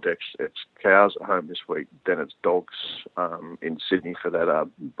some context, it's Cows at home this week, then it's Dogs in Sydney for that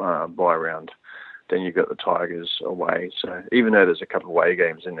bye round. Then you've got the Tigers away. So even though there's a couple of away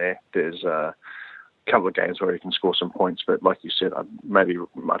games in there, there's a couple of games where he can score some points. But like you said, I'd maybe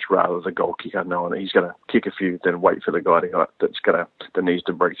much rather the goal kicker knowing that he's going to kick a few than wait for the guy that needs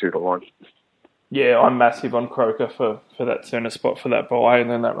to break through the line. Yeah, I'm massive on Croker for that centre spot for that bye and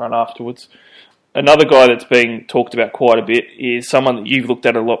then that run afterwards. Another guy that's being talked about quite a bit is someone that you've looked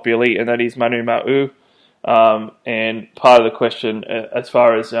at a lot, Billy, and that is Manu Ma'u. And part of the question, as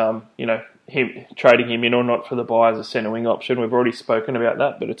far as him trading him in or not for the bye as a centre wing option, we've already spoken about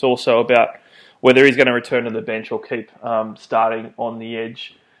that, but it's also about whether he's going to return to the bench or keep starting on the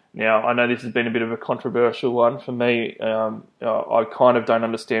edge. Now, I know this has been a bit of a controversial one for me. I kind of don't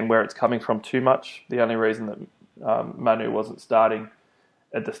understand where it's coming from too much. The only reason that Manu wasn't starting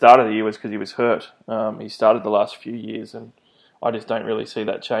at the start of the year was because he was hurt. He started the last few years, and I just don't really see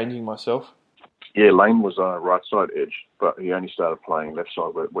that changing myself. Yeah, Lane was right side edge, but he only started playing left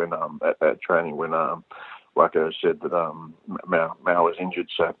side when at training when Wacko said that Mao was injured.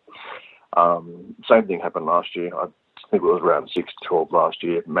 So same thing happened last year. I think it was around 6-12 last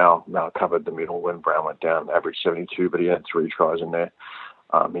year. Mao covered the middle when Brown went down, averaged 72, but he had 3 tries in there.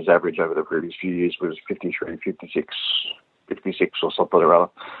 His average over the previous few years was 53, 56 or something or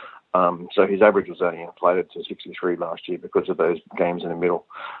other. So his average was only inflated to 63 last year because of those games in the middle.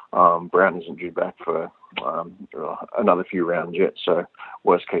 Brown isn't due back for another few rounds yet. So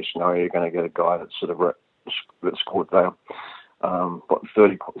worst case scenario, you're going to get a guy that's that scored there.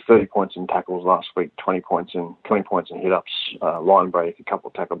 30 points in tackles last week, 20 points in hit ups, line break, a couple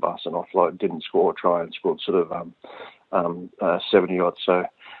of tackle busts and offload. Didn't score a try and scored 70 odd. So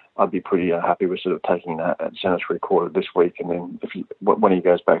I'd be pretty happy with taking that at centre three-quarter this week, and then when he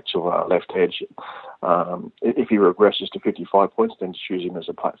goes back to left edge, if he regresses to 55 points, then just use him as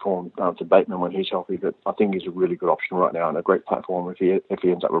a platform to Bateman when he's healthy. But I think he's a really good option right now and a great platform if he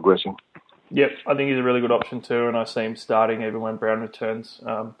ends up regressing. Yep, I think he's a really good option too, and I see him starting even when Brown returns.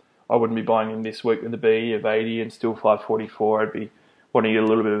 I wouldn't be buying him this week with the BE of 80 and still 544. I'd be wanting to get a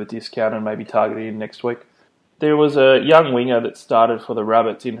little bit of a discount and maybe target him next week. There was a young winger that started for the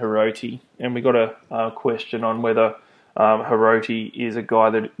Rabbits in Hiroti, and we got a question on whether Hiroti is a guy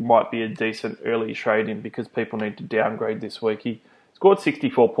that might be a decent early trade in because people need to downgrade this week. He scored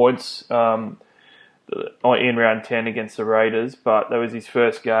 64 points in round 10 against the Raiders, but that was his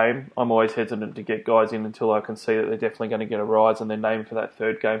first game. I'm always hesitant to get guys in until I can see that they're definitely going to get a rise and they're named for that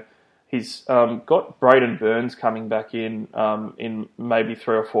third game. He's got Braden Burns coming back in maybe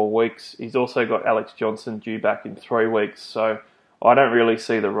 3 or 4 weeks. He's also got Alex Johnson due back in 3 weeks. So I don't really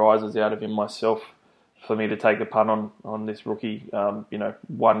see the rises out of him myself for me to take a punt on this rookie,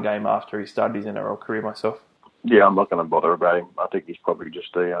 one game after he started his NRL career myself. Yeah, I'm not going to bother about him. I think he's probably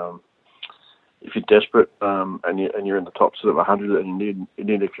just if you're desperate and you're in the top 100 and you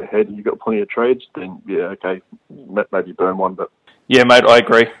need extra head and you've got plenty of trades, then yeah, okay, maybe burn one, but... Yeah, mate, I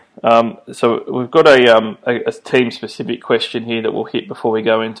agree. So we've got a team-specific question here that we'll hit before we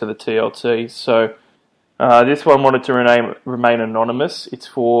go into the TLT. So this one wanted to remain anonymous. It's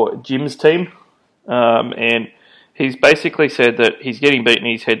for Jim's team, and he's basically said that he's getting beaten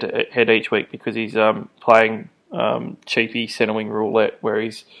his head each week because he's playing cheapy centre wing roulette, where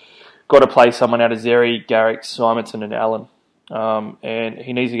he's got to play someone out of Zeri, Garrick, Simonson, and Allen, and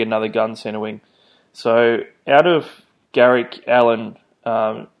he needs to get another gun centre wing. So out of Garrick, Allen,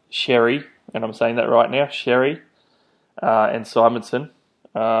 Sherry, and I'm saying that right now, Sherry, and Simonson.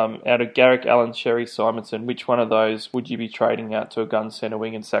 Out of Garrick, Allen, Sherry, Simonson, which one of those would you be trading out to a gun centre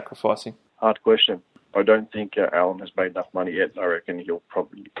wing and sacrificing? Hard question. I don't think Allen has made enough money yet. I reckon he'll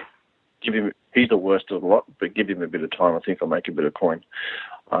probably give him. He's the worst of the lot, but give him a bit of time. I think he'll make a bit of coin.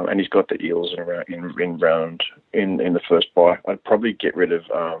 And he's got the Eels in the first bye. I'd probably get rid of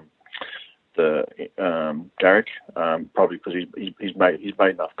Garrick, probably because he's made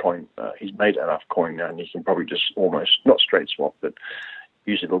enough coin. He's made enough coin now, and he can probably just almost not straight swap, but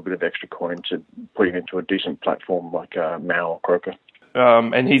use a little bit of extra coin to put him into a decent platform like Mao or Croker.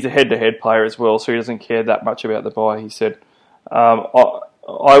 And he's a head-to-head player as well, so he doesn't care that much about the bye. He said, I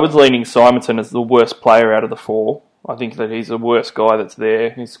was leaning Simonson as the worst player out of the 4. I think that he's the worst guy that's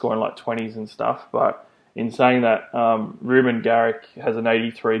there. He's scoring like 20s and stuff. But in saying that, Ruben Garrick has an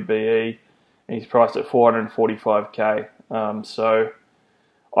 83 BE, and he's priced at $445K. So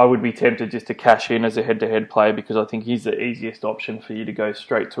I would be tempted just to cash in as a head-to-head play because I think he's the easiest option for you to go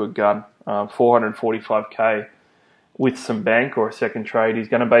straight to a gun. 445k with some bank or a second trade, he's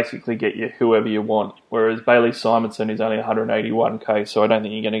going to basically get you whoever you want. Whereas Bailey Simonson is only 181k, so I don't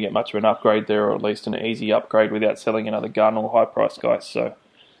think you're going to get much of an upgrade there, or at least an easy upgrade without selling another gun or high-priced guys. So,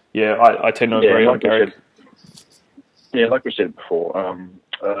 yeah, I tend to agree on Garrick. Like we said before,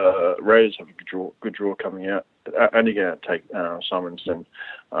 Raiders have a good draw coming out. Only going to take Simonson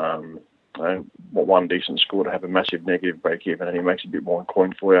one decent score to have a massive negative break even, and he makes it a bit more in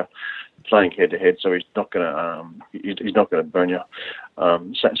coin for you. Playing head to head, so he's not going to burn you.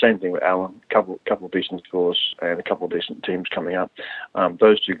 Same thing with Allen. Couple of decent scores and a couple of decent teams coming up.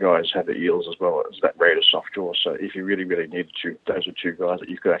 Those two guys have the Eels as well as that Raiders soft draw. So if you really needed to, those are two guys that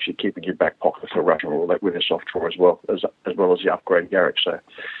you could actually keep in your back pocket for rushing or with a soft draw as well as the upgrade Garrick. So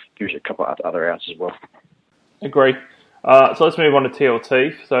gives you a couple of other outs as well. Agree. So let's move on to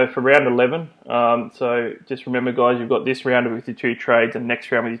TLT. So for round 11, so just remember, guys, you've got this round with your 2 trades and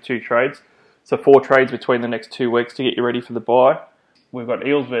next round with your 2 trades. So 4 trades between the next 2 weeks to get you ready for the bye. We've got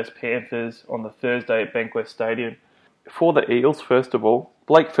Eels versus Panthers on the Thursday at Bankwest Stadium. For the Eels, first of all,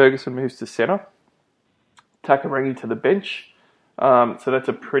 Blake Ferguson moves to centre. Takarangi to the bench. So that's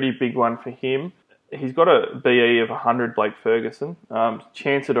a pretty big one for him. He's got a BE of 100, Blake Ferguson.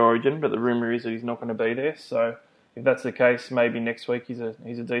 Chance at Origin, but the rumour is that he's not going to be there. So if that's the case, maybe next week he's a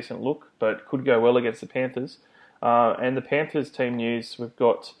decent look, but could go well against the Panthers. And the Panthers team news, we've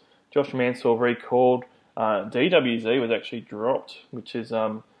got Josh Mansour recalled. DWZ was actually dropped, which is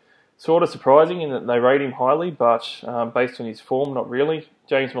sort of surprising in that they rate him highly, but based on his form, not really.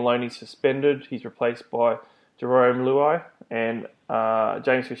 James Maloney's suspended. He's replaced by Jerome Luai, and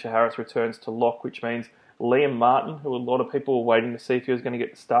James Fisher-Harris returns to lock, which means Liam Martin, who a lot of people were waiting to see if he was going to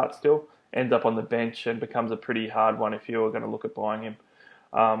get the start still, ends up on the bench and becomes a pretty hard one if you're going to look at buying him.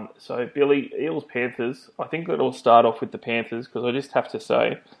 So, Billy, Eels-Panthers, I think that it'll start off with the Panthers because I just have to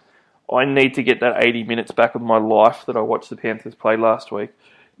say I need to get that 80 minutes back of my life that I watched the Panthers play last week.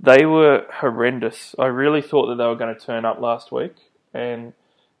 They were horrendous. I really thought that they were going to turn up last week and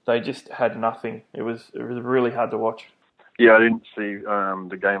they just had nothing. It was really hard to watch. Yeah, I didn't see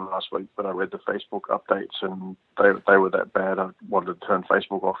the game last week, but I read the Facebook updates, and they were that bad. I wanted to turn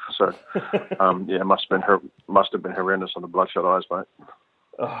Facebook off. So, it must have been horrendous on the bloodshot eyes, mate.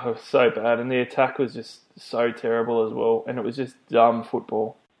 Oh, it was so bad, and the attack was just so terrible as well, and it was just dumb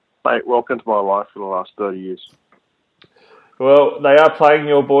football. Mate, welcome to my life for the last 30 years. Well, they are playing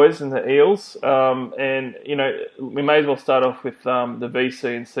your boys and the Eels, and we may as well start off with the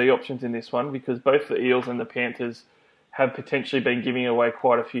VC and C options in this one because both the Eels and the Panthers have potentially been giving away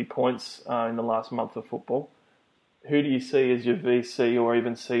quite a few points in the last month of football. Who do you see as your VC or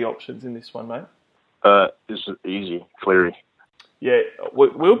even C options in this one, mate? This is easy. Cleary. Yeah,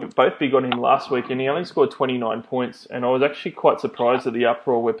 we'll both big on him last week, and he only scored 29 points. And I was actually quite surprised at the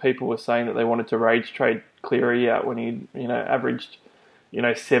uproar where people were saying that they wanted to rage trade Cleary out when he, averaged,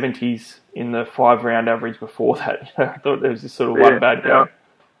 70s in the 5-round average before that. I thought there was just sort of one bad game.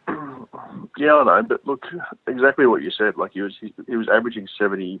 Yeah, I know, but look, exactly what you said. Like he was averaging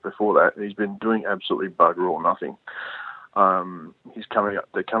 70 before that, and he's been doing absolutely bugger all nothing.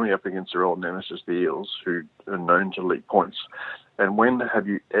 They're coming up against their old nemesis, the Eels, who are known to leak points. And when have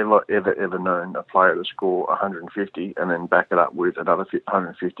you ever known a player to score 150 and then back it up with another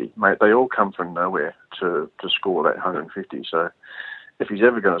 150? Mate, they all come from nowhere to score that 150. So if he's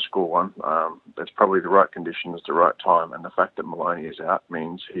ever going to score one, that's probably the right conditions, the right time, and the fact that Maloney is out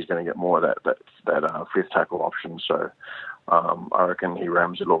means he's going to get more of that fifth tackle option. So I reckon he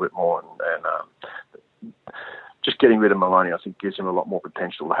rams a little bit more, and just getting rid of Maloney, I think, gives him a lot more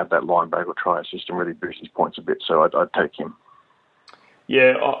potential to have that line back or try assist and really boost his points a bit. So I'd take him.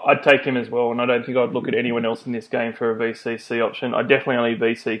 Yeah, I'd take him as well, and I don't think I'd look at anyone else in this game for a VCC option. I definitely only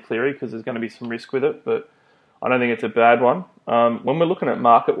VC Cleary because there's going to be some risk with it, but I don't think it's a bad one. When we're looking at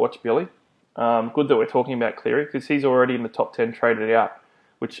Market Watch, Billy, good that we're talking about Cleary because he's already in the top 10 traded out,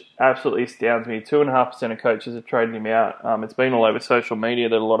 which absolutely astounds me. 2.5% of coaches have traded him out. It's been all over social media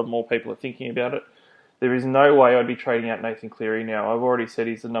that a lot of more people are thinking about it. There is no way I'd be trading out Nathan Cleary now. I've already said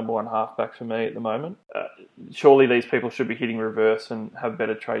he's the number one halfback for me at the moment. Surely these people should be hitting reverse and have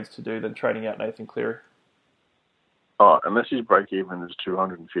better trades to do than trading out Nathan Cleary. Oh, unless his break-even is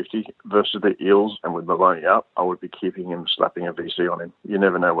 250 versus the Eels and with Maloney up, I would be keeping him, slapping a VC on him. You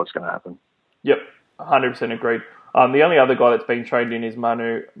never know what's going to happen. Yep, 100% agreed. The only other guy that's been traded in is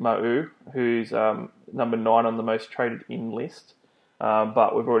Manu Ma'u, who's number 9 on the most traded in list.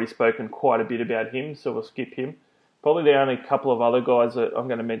 But we've already spoken quite a bit about him, so we'll skip him. Probably the only couple of other guys that I'm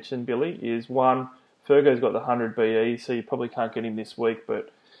going to mention, Billy, is one, Fergo's got the 100 BE, so you probably can't get him this week. But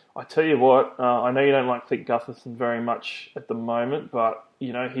I tell you what, I know you don't like Clint Gutherson very much at the moment, but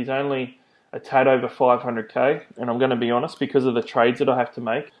he's only a tad over 500k, and I'm going to be honest, because of the trades that I have to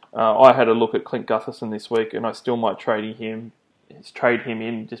make, I had a look at Clint Gutherson this week, and I still might trade him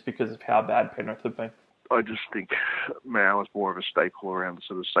in just because of how bad Penrith have been. I just think Mao is more of a staple around the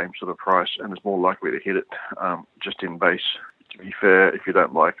sort of same sort of price and is more likely to hit it just in base. To be fair, if you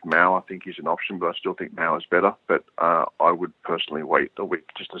don't like Mao, I think he's an option, but I still think Mao is better. But I would personally wait a week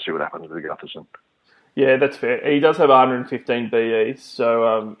just to see what happens with Gutherson. Yeah, that's fair. He does have 115 BE,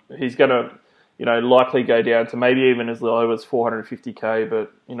 so he's going to, likely go down to maybe even as low as 450k.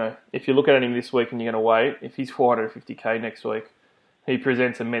 But if you're looking at him this week and you're going to wait, if he's 450k next week, he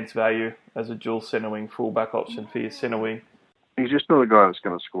presents immense value as a dual centre wing fullback option for your centre wing. He's just not a guy that's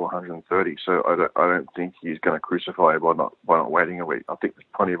going to score 130, so I don't think he's going to crucify by not waiting a week. I think there's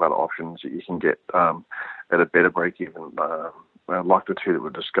plenty of other options that you can get at a better break even, like the two that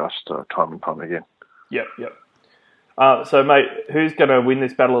were discussed time and time again. Yep. So, mate, who's going to win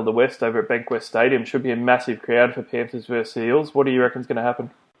this Battle of the West over at Bankwest Stadium? Should be a massive crowd for Panthers versus Eels. What do you reckon is going to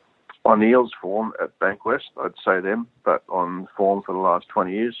happen? On Eels' form at Bankwest, I'd say them, but on form for the last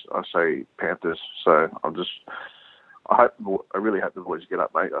 20 years, I say Panthers. So I really hope the boys get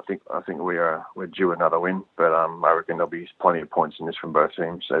up, mate. I think we're due another win, but I reckon there'll be plenty of points in this from both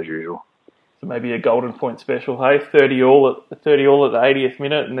teams as usual. So maybe a golden point special, hey? 30 all at the 80th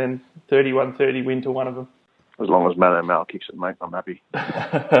minute, and then 31-30 win to one of them. As long as Matt and Mal kicks it, mate, I'm happy.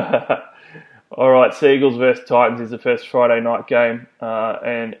 All right, Seagulls versus Titans is the first Friday night game,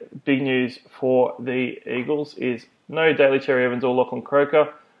 and big news for the Eagles is no Daly Cherry Evans or Lachlan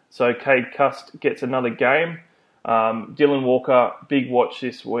Croker, so Cade Cust gets another game. Dylan Walker, big watch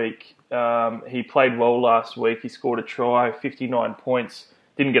this week. He played well last week. He scored a try, 59 points.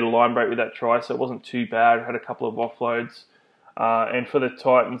 Didn't get a line break with that try, so it wasn't too bad. Had a couple of offloads. And for the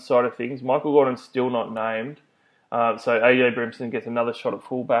Titans side of things, Michael Gordon's still not named. So AJ Brimson gets another shot at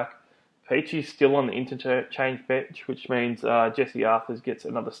fullback. Peachy's still on the interchange bench, which means Jesse Arthurs gets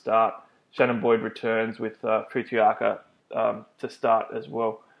another start. Shannon Boyd returns with Futiaka to start as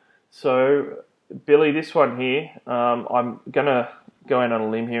well. So, Billy, this one here, I'm going to go in on a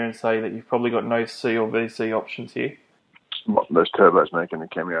limb here and say that you've probably got no C or VC options here. Those turbos making a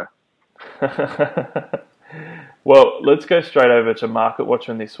cameo. Well, let's go straight over to Market Watch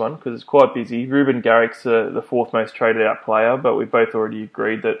on this one because it's quite busy. Ruben Garrick's the fourth most traded out player, but we both already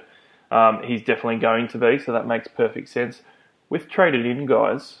agreed that he's definitely going to be, so that makes perfect sense. With traded in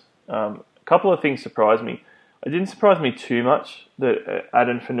guys, a couple of things surprised me. It didn't surprise me too much that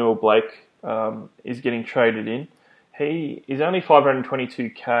Adam Fanua-Blake is getting traded in. He is only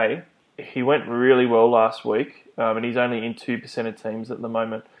 522k. He went really well last week, and he's only in 2% of teams at the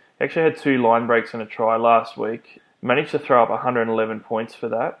moment. He actually had 2 line breaks and a try last week. Managed to throw up 111 points for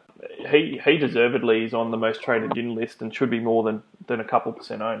that. He deservedly is on the most traded in list and should be more than a couple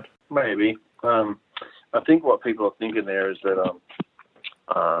percent owned. Maybe. I think what people are thinking there is that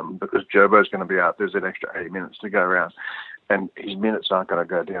because Jobo's going to be out, there's an extra 80 minutes to go around. And his minutes aren't going to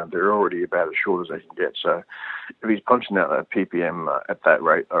go down. They're already about as short as they can get. So if he's punching out that PPM at that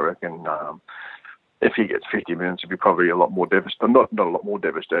rate, I reckon if he gets 50 minutes, it'd be probably a lot more devastating. Not a lot more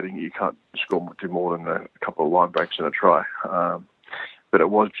devastating. You can't score do more than a couple of line breaks and a try. But it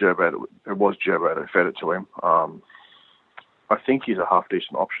was Jobo that fed it to him. I think he's a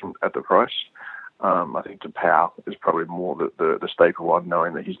half-decent option at the price. I think Tapau is probably more the staple one,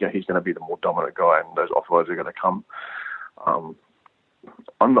 knowing that he's going to be the more dominant guy and those offloads are going to come.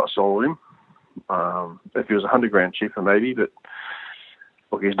 I'm not sold on him. If he was $100,000 cheaper, maybe, but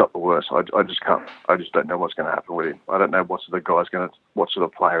look, he's not the worst. I just don't know what's going to happen with him. I don't know what sort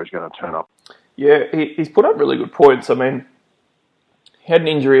of player is going to turn up. Yeah, he's put up really good points. I mean, he had an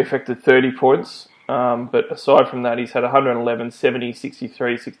injury-affected 30 points, but aside from that, he's had 111, 70,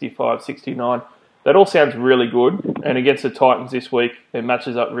 63, 65, 69. That all sounds really good, and against the Titans this week, it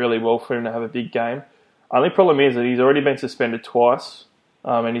matches up really well for him to have a big game. Only problem is that he's already been suspended twice,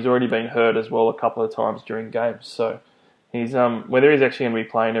 and he's already been hurt as well a couple of times during games. So he's whether he's actually going to be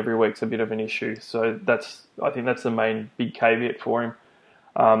playing every week is a bit of an issue. So I think that's the main big caveat for him.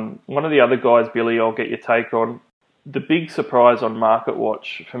 One of the other guys, Billy, I'll get your take on. The big surprise on Market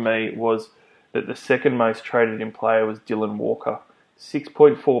Watch for me was that the second most traded in player was Dylan Walker.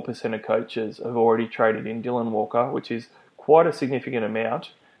 6.4% of coaches have already traded in Dylan Walker, which is quite a significant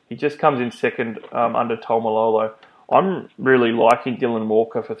amount. He just comes in second under Taumalolo. I'm really liking Dylan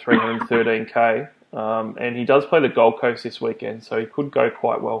Walker for 313k, and he does play the Gold Coast this weekend, so he could go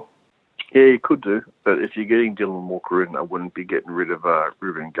quite well. Yeah, you could do, but if you're getting Dylan Walker in, I wouldn't be getting rid of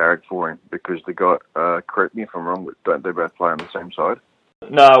Ruben Garrick for him because the guy, correct me if I'm wrong, but don't they both play on the same side?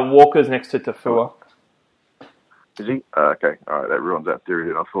 No, Walker's next to Tafua. Is he? Okay, all right, that ruins that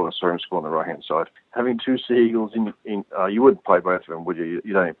theory. I thought I saw him score on the right-hand side. Having two Sea Eagles in you wouldn't play both of them, would you?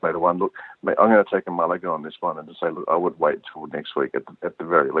 You'd only play the one. Look, mate, I'm going to take a mulligan on this one and just say, look, I would wait till next week at the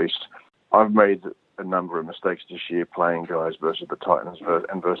very least. I've made a number of mistakes this year playing guys versus the Titans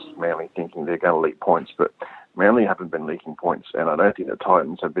and versus Manly, thinking they're going to leak points, but Manly haven't been leaking points, and I don't think the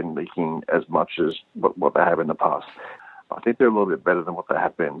Titans have been leaking as much as what they have in the past. I think they're a little bit better than what they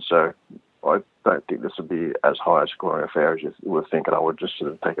have been, so I don't think this would be as high a scoring affair as you would think, and I would just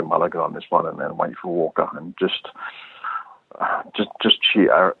sort of take a mulligan on this one and then wait for Walker and just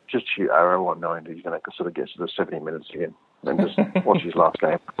cheer arrow on knowing that he's going to sort of get to the 70 minutes again and just watch his last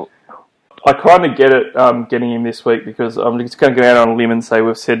game. I kind of get it getting him this week because I'm just going to go out on a limb and say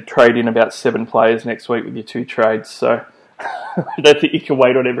we've said trade in about 7 players next week with your 2 trades, so I don't think you can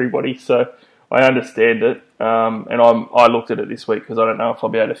wait on everybody, so I understand it, and I looked at it this week because I don't know if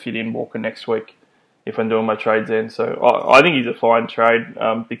I'll be able to fit in Walker next week if I'm doing my trades then. So I think he's a fine trade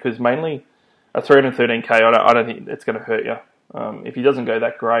because mainly a 313k, I don't think it's going to hurt you. If he doesn't go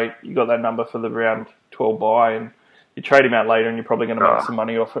that great, you got that number for the round 12 buy, and you trade him out later, and you're probably going to make some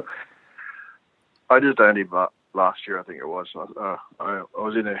money off it. I just owned him last year, I think it was. I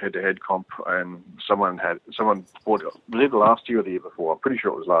was in a head-to-head comp, and someone bought it. Was it last year or the year before? I'm pretty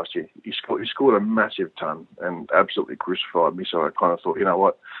sure it was last year. He scored a massive ton and absolutely crucified me. So I kind of thought, you know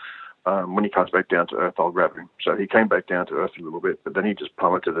what? When he comes back down to earth, I'll grab him. So he came back down to earth a little bit, but then he just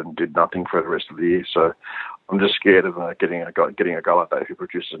plummeted and did nothing for the rest of the year. So I'm just scared of getting a guy like that who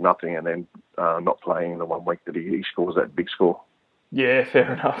produces nothing and then not playing the 1 week that he scores that big score. Yeah,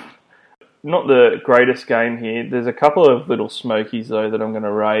 fair enough. Not the greatest game here. There's a couple of little smokies, though, that I'm going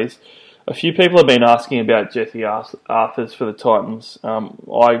to raise. A few people have been asking about Jesse Arthurs for the Titans.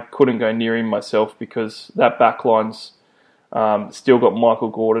 I couldn't go near him myself because that backline's still got Michael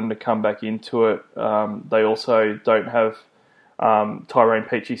Gordon to come back into it. They also don't have Tyrone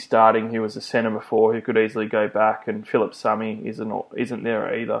Peachy starting, who was a centre before, who could easily go back, and Philip Summy isn't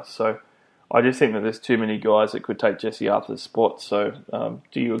there either. So I just think that there's too many guys that could take Jesse Arthur's spot. So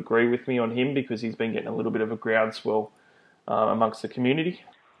do you agree with me on him because he's been getting a little bit of a groundswell amongst the community?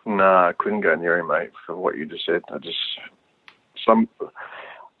 No, I couldn't go near him, mate, for what you just said. Some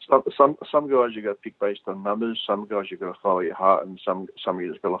guys you got to pick based on numbers, some guys you got to follow your heart, and some you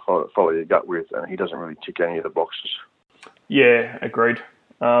just got to follow your gut with, and he doesn't really tick any of the boxes. Yeah, agreed.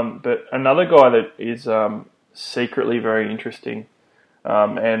 But another guy that is secretly very interesting,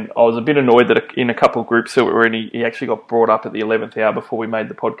 and I was a bit annoyed that in a couple of groups that we were in, he actually got brought up at the 11th hour before we made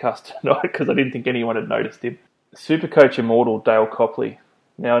the podcast tonight because I didn't think anyone had noticed him. Supercoach Immortal Dale Copley.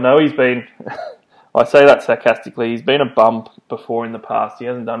 Now, I know he's been, I say that sarcastically, he's been a bum before in the past. He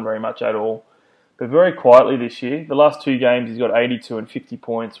hasn't done very much at all. But very quietly this year, the last 2 games, he's got 82 and 50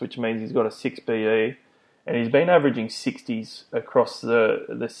 points, which means he's got a 6 BE. And he's been averaging 60s across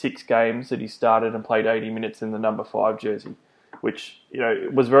the 6 games that he started and played 80 minutes in the number 5 jersey, which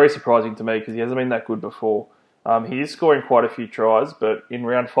was very surprising to me because he hasn't been that good before. He is scoring quite a few tries, but in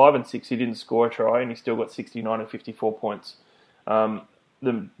round 5 and 6 he didn't score a try and he still got 69 and 54 points.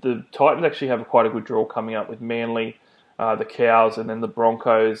 The Titans actually have quite a good draw coming up with Manly, the Cows, and then the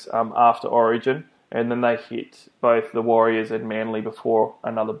Broncos after Origin, and then they hit both the Warriors and Manly before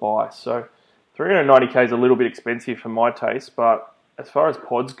another bye. So 390k is a little bit expensive for my taste, but as far as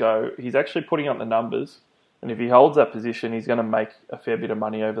pods go, he's actually putting up the numbers, and if he holds that position, he's going to make a fair bit of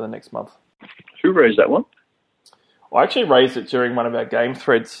money over the next month. Who raised that one? I actually raised it during one of our game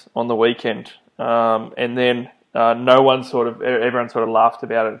threads on the weekend, and then everyone sort of laughed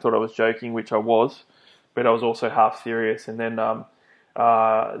about it and thought I was joking, which I was, but I was also half serious. And then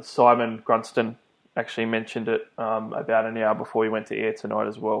Simon Grunston actually mentioned it about an hour before he went to air tonight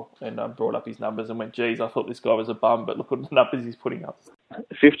as well, and brought up his numbers and went, geez, I thought this guy was a bum, but look at the numbers he's putting up.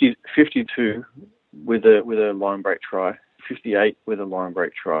 52 with a line break try, 58 with a line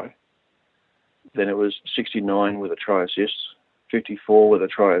break try. Then it was 69 with a try assist, 54 with a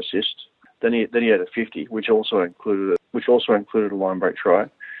try assist. Then he had a 50, which also included a line break try.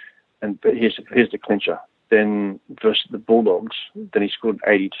 But here's the clincher. Then versus the Bulldogs, then he scored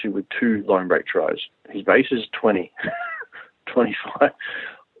 82 with 2 line break tries. His base is 20, 25.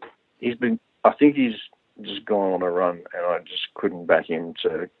 I think he's just gone on a run, and I just couldn't back him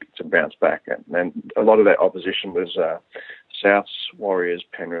to bounce back. And a lot of that opposition was Souths, Warriors,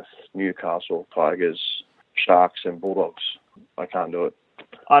 Penrith, Newcastle, Tigers, Sharks, and Bulldogs. I can't do it.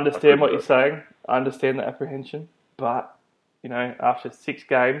 I understand what you're saying. I understand the apprehension, but You know, after 6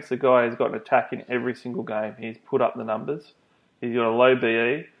 games, the guy has got an attack in every single game. He's put up the numbers. He's got a low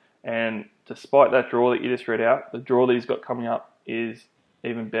BE, and despite that draw that you just read out, the draw that he's got coming up is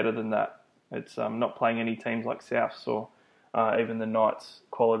even better than that. It's not playing any teams like Souths or even the Knights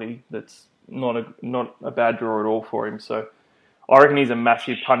quality. That's not a bad draw at all for him. So I reckon he's a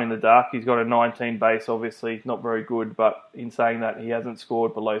massive punt in the dark. He's got a 19 base, obviously, not very good, but in saying that, he hasn't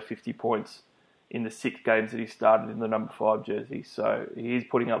scored below 50 points in the 6 games that he started in the number 5 jersey. So he is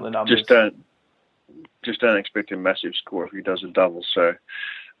putting up the numbers. Just don't expect a massive score if he does a double. So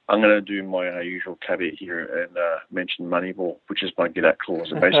I'm going to do my usual caveat here and mention Moneyball, which is my get out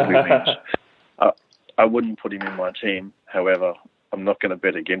clause. It basically means I wouldn't put him in my team. However, I'm not going to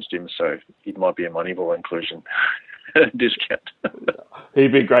bet against him, so it might be a Moneyball inclusion discount.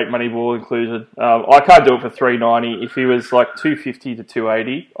 He'd be a great Moneyball inclusion. I can't do it for $3.90. If he was like $2.50 to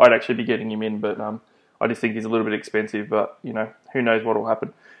 $2.80, I'd actually be getting him in, but I just think he's a little bit expensive. But you know, who knows what will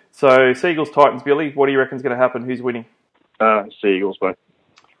happen. So Seagulls Titans, Billy. What do you reckon is going to happen? Who's winning? Seagulls, mate.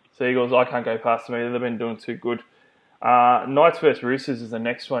 Seagulls. I can't go past them either. They've been doing too good. Knights versus Roosters is the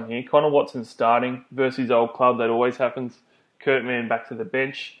next one here. Connor Watson starting versus his old club. That always happens. Kurt Mann back to the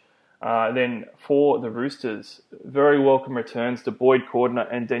bench. Then for the Roosters, very welcome returns to Boyd Cordner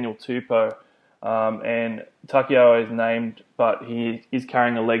and Daniel Tupou. And Takiao is named, but he is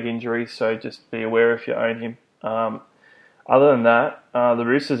carrying a leg injury, so just be aware if you own him. Other than that, the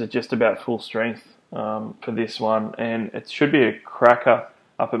Roosters are just about full strength for this one, and it should be a cracker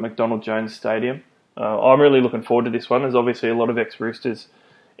up at McDonald Jones Stadium. I'm really looking forward to this one. There's obviously a lot of ex-Roosters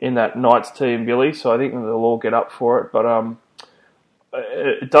in that Knights team, Billy, so I think they'll all get up for it. But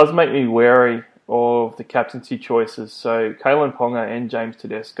it does make me wary of the captaincy choices. So Kalen Ponga and James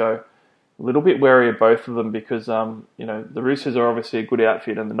Tedesco, a little bit wary of both of them because you know, the Roosters are obviously a good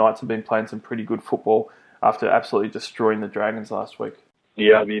outfit, and the Knights have been playing some pretty good football after absolutely destroying the Dragons last week.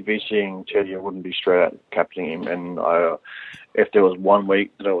 Yeah, I'd be seeing Teddy. I wouldn't be straight out captaining him. And if there was one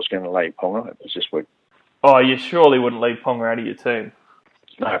week that I was going to lay Ponga, it was this week. Oh, you surely wouldn't leave Ponga out of your team?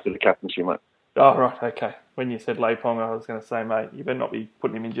 No, for the captaincy, mate. Oh, right, okay. When you said lay Ponga, I was going to say, mate, you better not be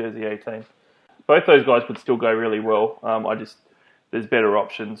putting him in jersey 18. Both those guys would still go really well. There's better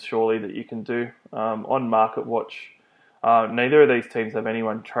options, surely, that you can do. On Market Watch, neither of these teams have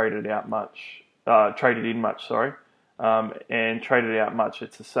anyone traded in much. And traded out much.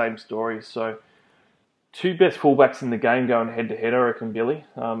 It's the same story. So, 2 best fullbacks in the game going head-to-head, I reckon, Billy.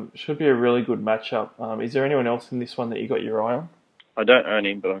 Should be a really good matchup. Is there anyone else in this one that you got your eye on? I don't own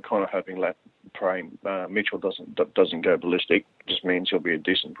him, but I'm kind of hoping praying Mitchell doesn't go ballistic. Just means he'll be a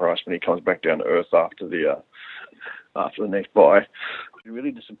decent price when he comes back down to earth after the next bye. I've been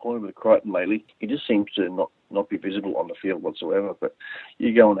really disappointed with Crichton lately. He just seems to not be visible on the field whatsoever. But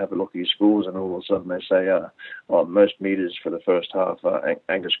you go and have a look at his scores, and all of a sudden they say most meters for the first half.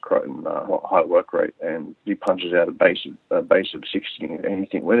 Angus Crichton, high work rate, and he punches out a base of 60. And you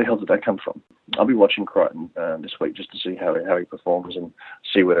think, where the hell did that come from? I'll be watching Crichton this week just to see how he performs and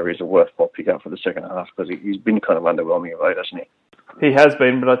see whether he's a worthwhile pick up for the second half, because he's been kind of underwhelming of late, hasn't he? He has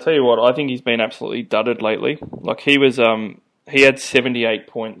been, but I tell you what, I think he's been absolutely dudded lately. Like he had 78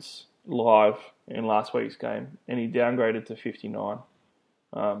 points live in last week's game, and he downgraded to 59,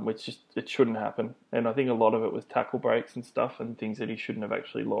 which it shouldn't happen. And I think a lot of it was tackle breaks and stuff and things that he shouldn't have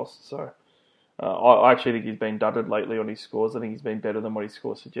actually lost. So I actually think he's been dudded lately on his scores. I think he's been better than what his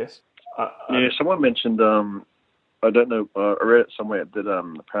score suggests. Someone mentioned, I don't know, I read it somewhere that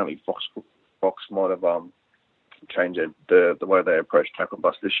apparently Fox might have change the way they approach tackle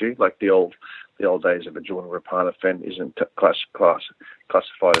bust this year. Like the old days of a Jordan Rapana fen isn't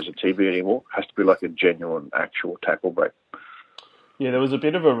classified as a TB anymore. It has to be like a genuine, actual tackle break. Yeah, there was a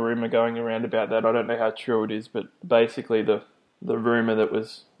bit of a rumour going around about that. I don't know how true it is, but basically the rumour that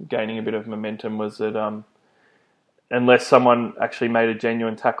was gaining a bit of momentum was that unless someone actually made a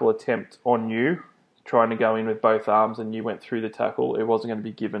genuine tackle attempt on you, trying to go in with both arms, and you went through the tackle, it wasn't going to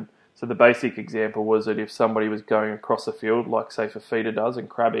be given. So the basic example was that if somebody was going across the field, like say Fafita does and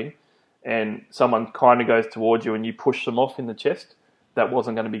crabbing, and someone kind of goes towards you and you push them off in the chest, that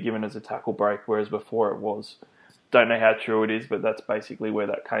wasn't going to be given as a tackle break, whereas before it was. Don't know how true it is, but that's basically where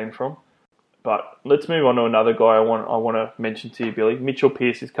that came from. But let's move on to another guy I want to mention to you, Billy. Mitchell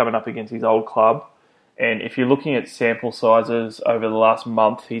Pearce is coming up against his old club, and if you're looking at sample sizes over the last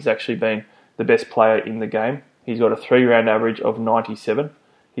month, he's actually been the best player in the game. He's got a 3-round average of 97.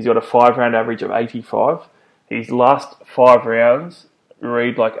 He's got a 5-round average of 85. His last 5 rounds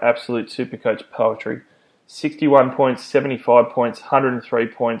read like absolute Supercoach poetry. 61 points, 75 points, 103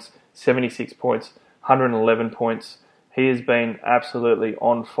 points, 76 points, 111 points. He has been absolutely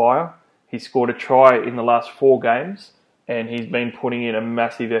on fire. He scored a try in the last 4 games, and he's been putting in a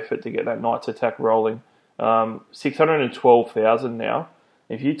massive effort to get that Knights attack rolling. 612,000 now.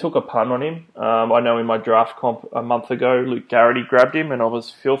 If you took a punt on him, I know in my draft comp a month ago, Luke Garrity grabbed him and I was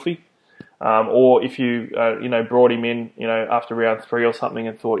filthy. Or if you, brought him in, after round 3 or something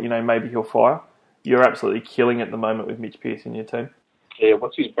and thought, maybe he'll fire, you're absolutely killing at the moment with Mitch Pearce in your team. Yeah,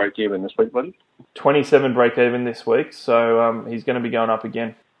 what's his break even this week, buddy? 27 break even this week, so he's going to be going up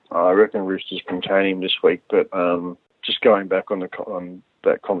again. I reckon Roosters contain him this week, but just going back on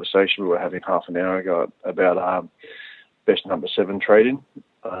that conversation we were having half an hour ago about best number 7 trading,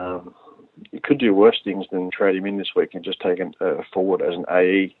 you could do worse things than trade him in this week and just take a forward as an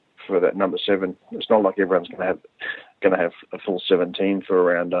AE for that number 7. It's not like everyone's going to have a full 17 for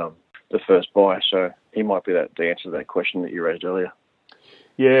around the first bye, so he might be the answer to that question that you raised earlier.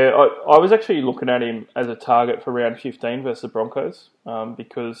 Yeah, I was actually looking at him as a target for round 15 versus the Broncos,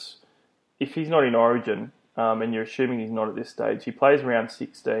 because if he's not in Origin, and you're assuming he's not at this stage, he plays round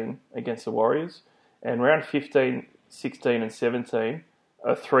 16 against the Warriors, and round 15, 16 and 17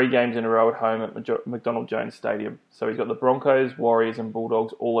 are 3 games in a row at home at McDonald Jones Stadium. So he's got the Broncos, Warriors and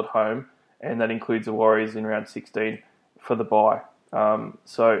Bulldogs all at home, and that includes the Warriors in round 16 for the bye.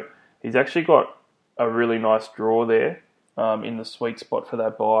 So he's actually got a really nice draw there in the sweet spot for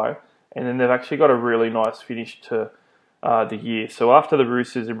that bye, and then they've actually got a really nice finish to the year. So after the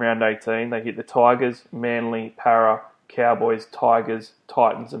Roosters in round 18, they hit the Tigers, Manly, Para, Cowboys, Tigers,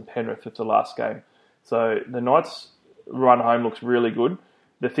 Titans and Penrith at the last game. So the Knights' run home looks really good.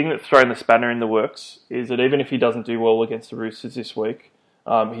 The thing that's thrown the spanner in the works is that even if he doesn't do well against the Roosters this week,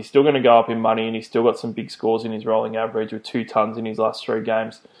 he's still going to go up in money, and he's still got some big scores in his rolling average with 2 tons in his last 3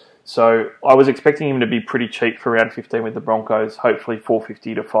 games. So I was expecting him to be pretty cheap for round 15 with the Broncos, hopefully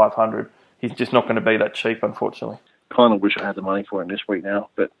 450 to 500. He's just not going to be that cheap, unfortunately. Kind of wish I had the money for him this week now,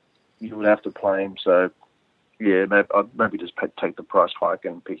 but you would have to play him. So yeah, I'd maybe just take the price hike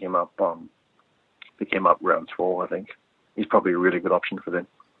and pick him up round 12. I think he's probably a really good option for them.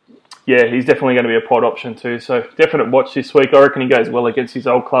 Yeah, he's definitely going to be a pod option too. So definite watch this week. I reckon he goes well against his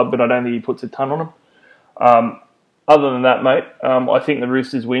old club, but I don't think he puts a ton on him. Other than that, mate, I think the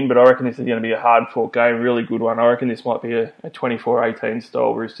Roosters win, but I reckon this is going to be a hard-fought game, really good one. I reckon this might be a 24-18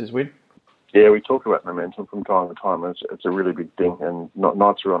 style Roosters win. Yeah, we talk about momentum from time to time. It's a really big thing, and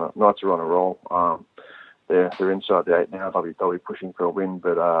Knights are on a roll. They're inside the 8 now. They'll be pushing for a win,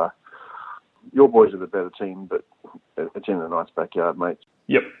 but your boys are the better team. But it's in the Knights' backyard, mate.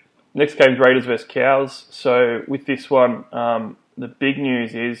 Yep. Next game's Raiders versus Cows. So with this one, the big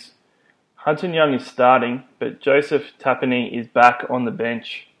news is Hudson Young is starting, but Joseph Tapine is back on the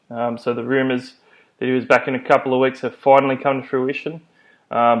bench. So the rumours that he was back in a couple of weeks have finally come to fruition.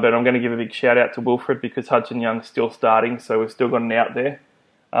 But I'm going to give a big shout out to Wilfred because Hudson Young's still starting, so we've still got an out there.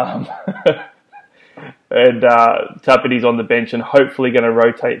 And Tapine's on the bench and hopefully going to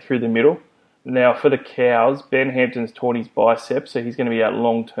rotate through the middle. Now for the Cows, Ben Hampton's torn his bicep, so he's going to be out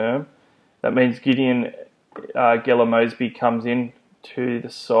long term. That means Gideon Geller-Moseby comes in to the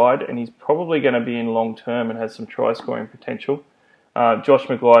side, and he's probably going to be in long term and has some try scoring potential. Josh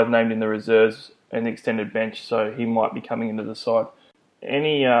Maguire's named in the reserves and the extended bench, so he might be coming into the side.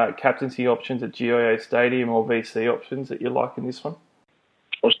 Any captaincy options at GIA Stadium or VC options that you like in this one?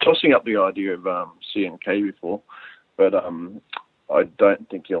 I was tossing up the idea of CNK before, but I don't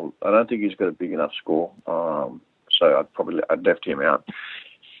think he's got a big enough score. So I'd left him out.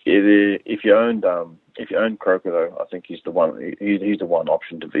 If you own Croker though, I think he's the one. He's the one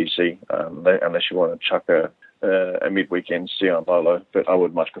option to VC, unless you want to chuck a midweekend Sion Lolo. But I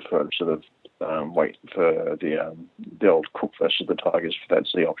would much prefer to sort of wait for the old Cook versus the Tigers for that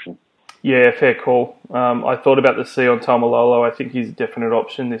C option. Yeah, fair call. I thought about the C on Taumalolo. I think he's a definite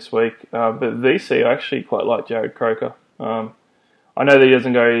option this week. But VC, I actually quite like Jared Croker. I know that he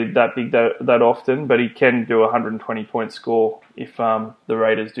doesn't go that big that often, but he can do a 120-point score if the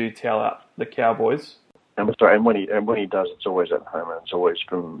Raiders do towel out the Cowboys. And when he does, it's always at home, and it's always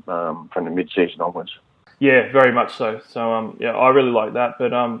from the mid-season onwards. Yeah, very much so. So yeah, I really like that.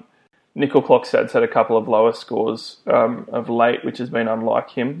 But Nickel Clockstad's had a couple of lower scores of late, which has been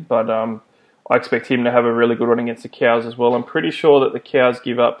unlike him. But I expect him to have a really good one against the Cows as well. I'm pretty sure that the Cows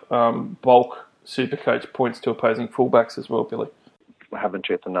give up bulk Supercoach points to opposing fullbacks as well, Billy. I haven't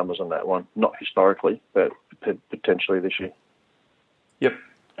checked the numbers on that one. Not historically, but potentially this year. Yep.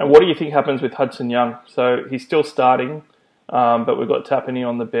 And what do you think happens with Hudson Young? So he's still starting, but we've got Tapine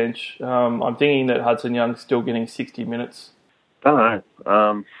on the bench. I'm thinking that Hudson Young's still getting 60 minutes. I don't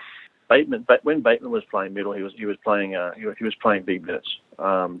know. When Bateman was playing middle, he was playing big minutes.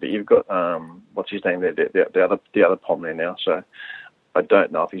 But you've got what's his name there, the other Pom there now. So I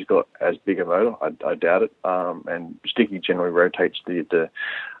don't know if he's got as big a motor. I doubt it. And Sticky generally rotates the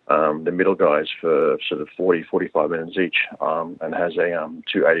middle guys for sort of 40, 45 minutes each, and has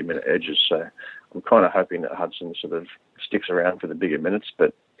two 80-minute edges. So I'm kind of hoping that Hudson sort of sticks around for the bigger minutes,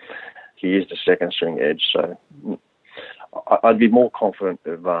 but he is the second string edge, so I'd be more confident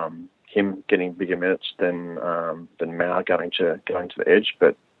of him getting bigger minutes than Mao going to the edge,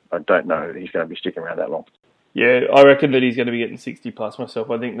 but I don't know that he's going to be sticking around that long. Yeah, I reckon that he's going to be getting 60 plus myself.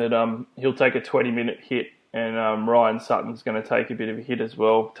 I think that he'll take a 20-minute hit, and Ryan Sutton's going to take a bit of a hit as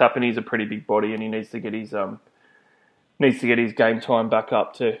well. Tapani's a pretty big body, and he needs to get his game time back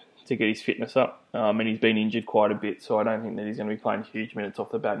up to get his fitness up. And he's been injured quite a bit, so I don't think that he's going to be playing huge minutes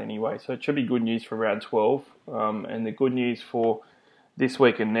off the bat anyway. So it should be good news for round 12. And the good news for this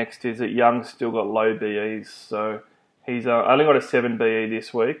week and next is that Young's still got low BEs, so he's only got a 7 BE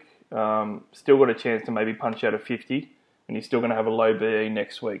this week. Still got a chance to maybe punch out a 50, and he's still going to have a low BE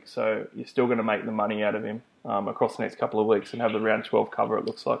next week. So you're still going to make the money out of him across the next couple of weeks and have the round 12 cover, it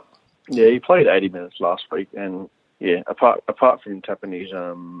looks like. Yeah, he played 80 minutes last week, and yeah, apart from Tapani's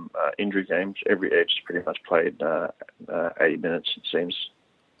injury games, every edge pretty much played 80 minutes, it seems.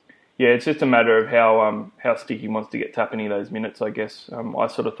 Yeah, it's just a matter of how Sticky wants to get Tapani those minutes, I guess. I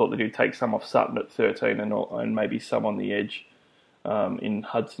sort of thought that he'd take some off Sutton at 13 and maybe some on the edge in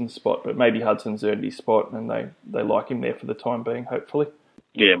Hudson's spot, but maybe Hudson's earned his spot and they like him there for the time being, hopefully.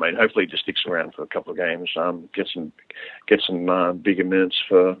 Yeah, mate. Hopefully, he just sticks around for a couple of games. Get some bigger minutes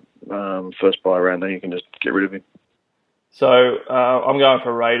for first bye round. Then you can just get rid of him. So I'm going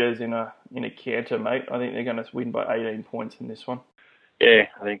for Raiders in a canter, mate. I think they're going to win by 18 points in this one. Yeah,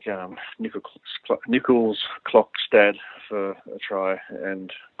 I think Nichols clock Stad for a try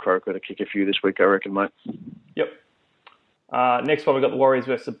and Croker to kick a few this week, I reckon, mate. Yep. Next one, we've got the Warriors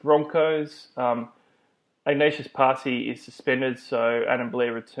versus the Broncos. Ignatius Parsi is suspended, so Adam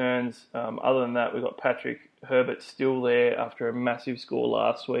Blair returns. Other than that, we've got Patrick Herbert still there after a massive score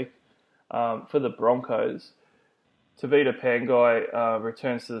last week. For the Broncos, Tavita Pangai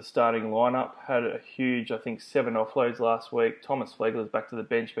returns to the starting lineup. Had a huge, I think, 7 offloads last week. Thomas Flegler's back to the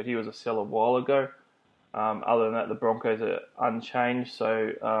bench, but he was a sell a while ago. Other than that, the Broncos are unchanged,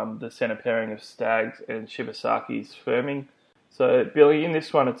 so the centre pairing of Staggs and Shibasaki's firming. So, Billy, in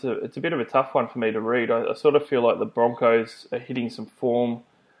this one, it's a bit of a tough one for me to read. I sort of feel like the Broncos are hitting some form,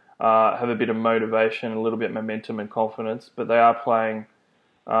 have a bit of motivation, a little bit of momentum and confidence, but they are playing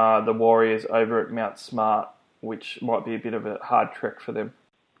the Warriors over at Mount Smart, which might be a bit of a hard trek for them.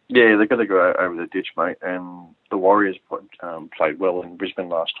 Yeah, they're going to go over the ditch, mate, and the Warriors played well in Brisbane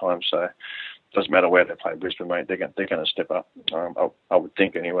last time, so it doesn't matter where they play Brisbane, mate, they're going to step up, I would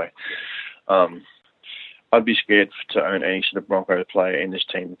think anyway. I'd be scared to own any sort of Broncos player in this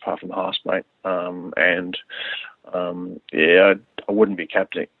team apart from Haas, mate. I wouldn't be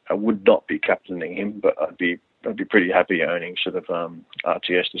captaining. I would not be captaining him, but I'd be pretty happy owning sort of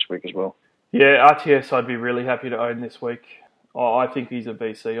RTS this week as well. Yeah, RTS I'd be really happy to own this week. I think he's a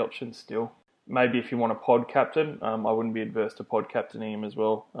VC option still. Maybe if you want a pod captain, I wouldn't be adverse to pod captaining him as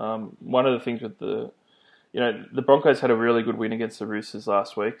well. One of the things with the Broncos had a really good win against the Roosters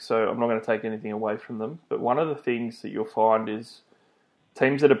last week, so I'm not going to take anything away from them. But one of the things that you'll find is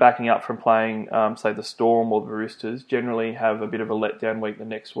teams that are backing up from playing, say, the Storm or the Roosters, generally have a bit of a letdown week the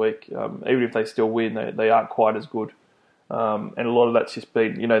next week. Even if they still win, they aren't quite as good. And a lot of that's just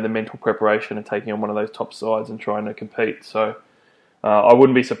been, the mental preparation and taking on one of those top sides and trying to compete. So I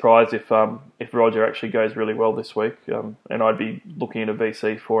wouldn't be surprised if Roger actually goes really well this week, and I'd be looking at a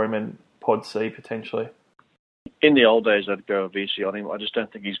VC for him and Pod C potentially. In the old days, I'd go a VC on him. I just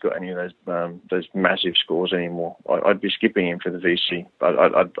don't think he's got any of those massive scores anymore. I'd be skipping him for the VC.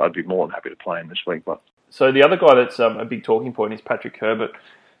 I'd be more than happy to play him this week. But so the other guy that's a big talking point is Patrick Herbert.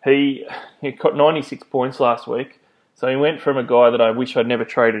 He got 96 points last week. So he went from a guy that I wish I'd never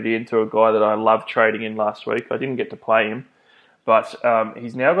traded in to a guy that I loved trading in last week. I didn't get to play him, but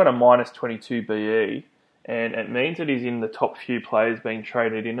he's now got a minus 22 BE, and it means that he's in the top few players being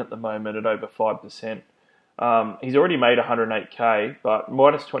traded in at the moment at over 5%. He's already made 108k, but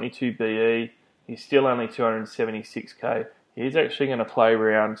minus 22 BE, he's still only 276k. He's actually going to play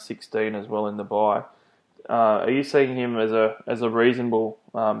round 16 as well in the bye. Are you seeing him as a reasonable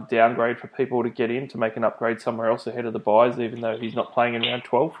downgrade for people to get in to make an upgrade somewhere else ahead of the buys, even though he's not playing in round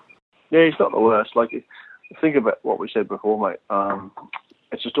 12? Yeah, he's not the worst. Like, think about what we said before, mate.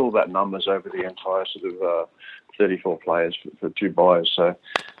 It's just all about numbers over the entire sort of 34 players for 2 buys. So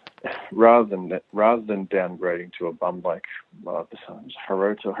rather than downgrading to a bum like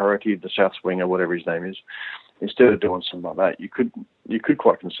Hiroti, the South Swinger, whatever his name is, instead of doing something like that, you could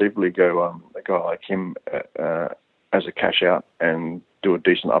quite conceivably go a guy like him as a cash out and do a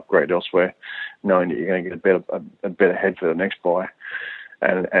decent upgrade elsewhere, knowing that you're going to get a better head for the next buy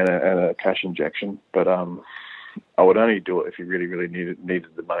and a cash injection. But I would only do it if you really, really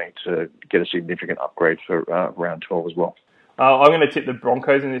needed the money to get a significant upgrade for round 12 as well. I'm going to tip the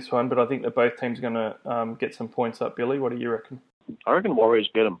Broncos in this one, but I think that both teams are going to get some points up. Billy, what do you reckon? I reckon Warriors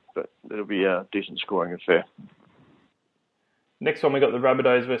get them, but it'll be decent scoring and fair. Next one, we got the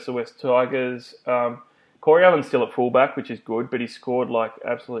Rabbitohs versus the West Tigers. Corey Allen's still at fullback, which is good, but he scored like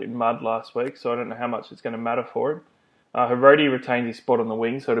absolute mud last week, so I don't know how much it's going to matter for him. Hiroti retains his spot on the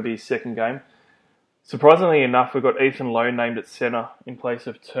wing, so it'll be his second game. Surprisingly enough, we've got Ethan Lowe named at centre in place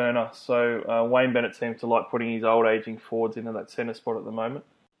of Turner, so Wayne Bennett seems to like putting his old ageing forwards into that centre spot at the moment.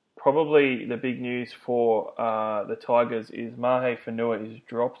 Probably the big news for the Tigers is Mahe Fanua is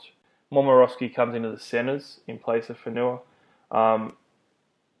dropped. Momorowski comes into the centres in place of Fanua.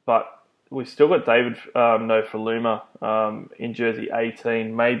 But we've still got David Nofaluma in jersey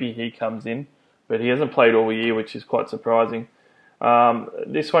 18. Maybe he comes in, but he hasn't played all year, which is quite surprising.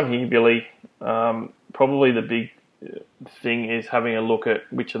 This one here, Billy, probably the big thing is having a look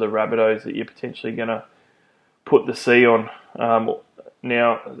at which of the Rabbitohs that you're potentially going to put the C on.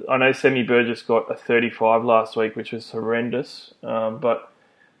 Now, I know Semi Burgess got a 35 last week, which was horrendous, but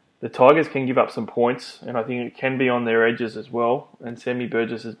the Tigers can give up some points, and I think it can be on their edges as well. And Semi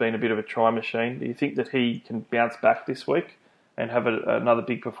Burgess has been a bit of a try machine. Do you think that he can bounce back this week and have another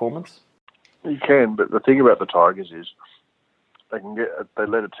big performance? He can, but the thing about the Tigers is they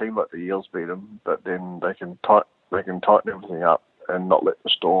let a team like the Eels beat them, but then they can tighten everything up and not let the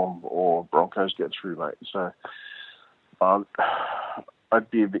Storm or Broncos get through, mate. So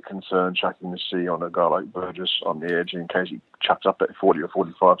I'd be a bit concerned chucking the C on a guy like Burgess on the edge in case he chucks up that 40 or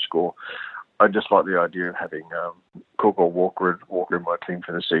 45 score. I just like the idea of having Cook or Walker in my team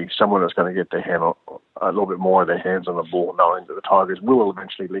for the C, someone that's going to get their hand on a little bit more of their hands on the ball, knowing that the Tigers will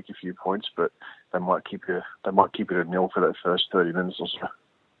eventually leak a few points, but they might keep it at nil for that first 30 minutes or so.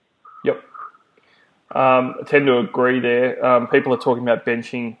 Yep. I tend to agree there. People are talking about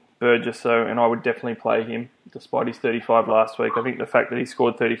benching Burgess, though, and I would definitely play him, despite his 35 last week. I think the fact that he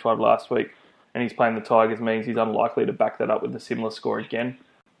scored 35 last week and he's playing the Tigers means he's unlikely to back that up with a similar score again.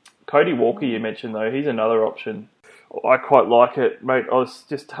 Cody Walker, you mentioned, though, he's another option. I quite like it, mate. I was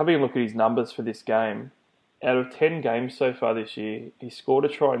just having a look at his numbers for this game. Out of 10 games so far this year, he scored a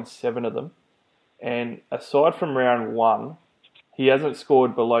try in 7 of them. And aside from round 1, he hasn't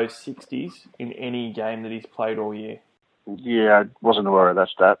scored below 60s in any game that he's played all year. Yeah, I wasn't aware of that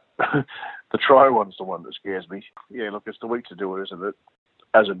stat. The try one's the one that scares me. Yeah, look, it's the week to do it, isn't it?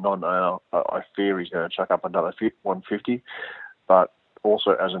 As a non-owner, I fear he's going to chuck up another 150. But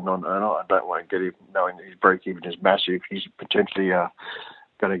also, as a non-owner, I don't want to get him knowing that his break-even is massive. He's potentially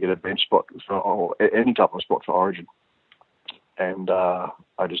going to get a bench spot or any type of spot for Origin. And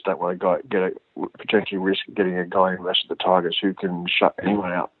I just don't want to potentially risk getting a guy in the rest of the Tigers who can shut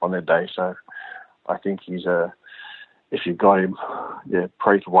anyone out on their day. So I think he's if you've got him,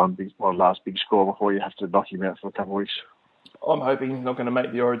 pray for one last big score before you have to knock him out for a couple of weeks. I'm hoping he's not going to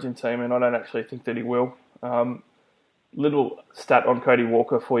make the Origin team, and I don't actually think that he will. Little stat on Cody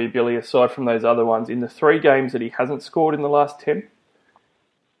Walker for you, Billy, aside from those other ones. In the 3 games that he hasn't scored in the last 10,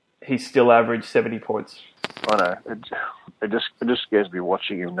 he's still averaged 70 points. I know. It just scares me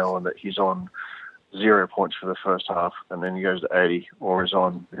watching him knowing that he's on 0 points for the first half and then he goes to 80, or is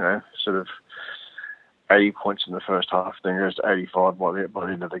on, sort of 80 points in the first half, then goes to 85 by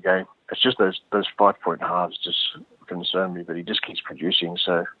the end of the game. It's just those 5-point halves just concern me, but he just keeps producing.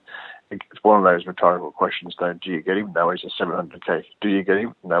 So it's one of those rhetorical questions, though. Do you get him? No, he's a 700k. Do you get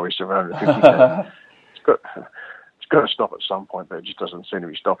him? No, he's 750k. It's got to stop at some point, but it just doesn't seem to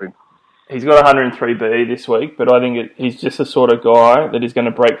be stopping. He's got 103 BE this week, but I think he's just the sort of guy that is going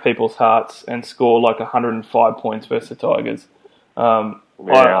to break people's hearts and score like 105 points versus the Tigers. I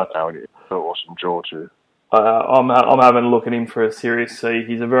know. It's an awesome draw too. I'm having a look at him for a serious C.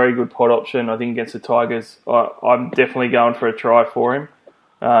 He's a very good pot option. I think against the Tigers, I'm definitely going for a try for him.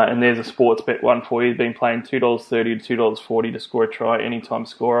 And there's a sports bet one for you. He's been playing $2.30 to $2.40 to score a try, anytime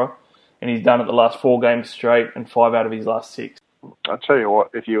scorer. And he's done it the last 4 games straight and 5 out of his last 6. I'll tell you what,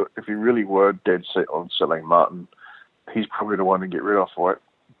 if you really were dead set on selling Martin, he's probably the one to get rid of for it.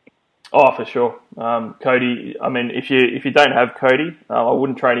 Oh, for sure. Cody, I mean, if you don't have Cody, I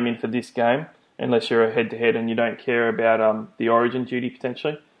wouldn't trade him in for this game unless you're a head-to-head and you don't care about the Origin duty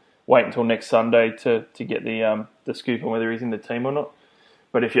potentially. Wait until next Sunday to get the scoop on whether he's in the team or not.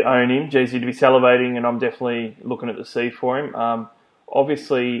 But if you own him, geez, you'd be salivating, and I'm definitely looking at the C for him.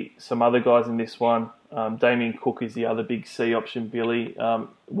 Obviously, some other guys in this one. Damien Cook is the other big C option, Billy.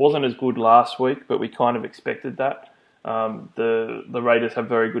 Wasn't as good last week, but we kind of expected that. The Raiders have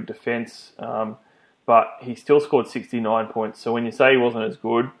very good defence, but he still scored 69 points. So when you say he wasn't as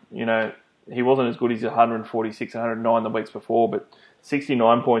good, he wasn't as good as 146, 109 the weeks before, but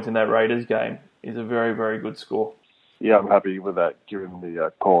 69 points in that Raiders game is a very, very good score. Yeah, I'm happy with that, given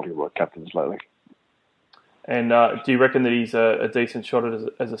the quality of our captains lately. And do you reckon that he's a decent shot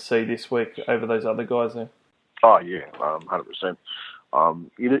as a C this week over those other guys there? Oh, yeah, 100%.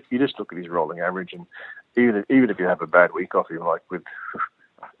 You just look at his rolling average, and even if you have a bad week off him, like with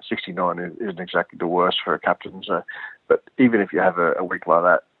 69 isn't exactly the worst for a captain. So, but even if you have a week like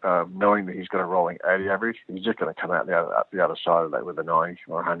that, knowing that he's got a rolling 80 average, he's just going to come out the other side of that with a 90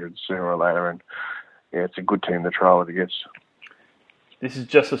 or 100 sooner or later. And yeah, it's a good team to trial it against. This is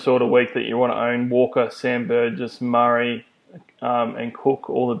just the sort of week that you want to own Walker, Sam Burgess, Murray, and Cook,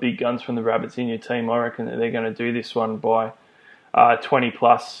 all the big guns from the Rabbits in your team. I reckon that they're going to do this one by 20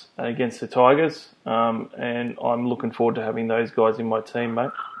 plus against the Tigers, and I'm looking forward to having those guys in my team, mate.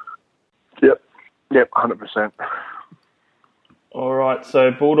 Yep, 100%. All right,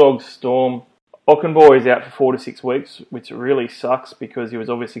 so Bulldogs Storm. Ockenbaugh is out for 4 to 6 weeks, which really sucks because he was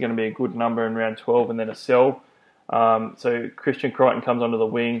obviously going to be a good number in round 12 and then a sell. So Christian Crichton comes onto the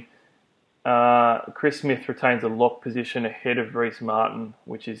wing. Chris Smith retains a lock position ahead of Reece Martin,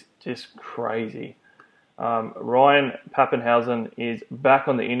 which is just crazy. Ryan Pappenhausen is back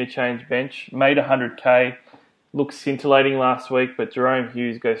on the interchange bench, made 100k, looked scintillating last week, but Jerome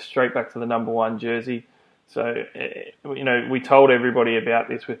Hughes goes straight back to the number 1 jersey. So, we told everybody about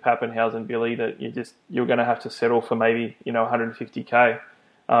this with Pappenhausen, Billy, that you're going to have to settle for maybe, 150k,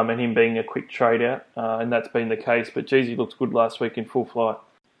 and him being a quick trade out, and that's been the case. But geez, he looked good last week in full flight.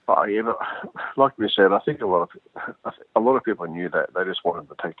 Oh yeah, but like we said, I think a lot of people knew that. They just wanted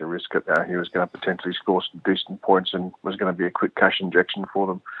to take the risk that he was going to potentially score some decent points and was going to be a quick cash injection for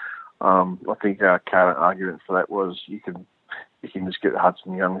them. I think our counter argument for that was you can just get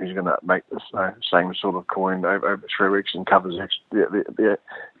Hudson Young, who's going to make the same sort of coin over 3 weeks and covers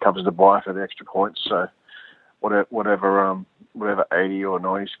the buy for the extra points. So whatever 80 or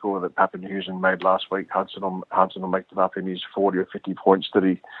 90 score that Pappenhausen made last week, Hudson will make it up in his 40 or 50 points that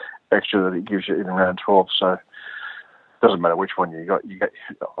he gives you in round 12. So it doesn't matter which one you got. You get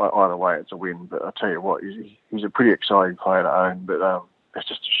either way, it's a win. But I tell you what, he's a pretty exciting player to own. But it's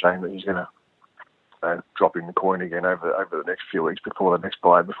just a shame that he's going to drop in the coin again over the next few weeks before the next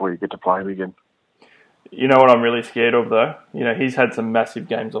buy, before you get to play him again. You know what I'm really scared of, though? He's had some massive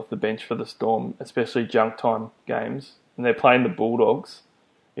games off the bench for the Storm, especially junk time games, and they're playing the Bulldogs.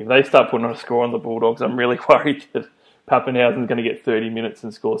 If they start putting on a score on the Bulldogs, I'm really worried that Pappenhausen's going to get 30 minutes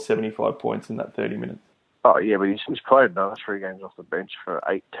and score 75 points in that 30 minutes. Oh, yeah, but he's played another 3 games off the bench for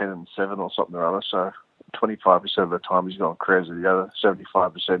 8, 10 and 7 or something or other, so 25% of the time he's gone crazy, the other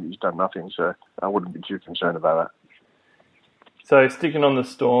 75% he's done nothing, so I wouldn't be too concerned about that. So sticking on the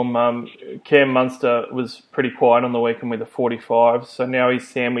Storm, Cam Munster was pretty quiet on the weekend with a 45, so now he's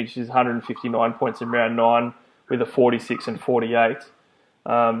sandwiched his 159 points in round 9 with a 46 and 48.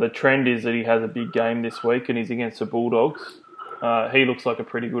 The trend is that he has a big game this week and he's against the Bulldogs. He looks like a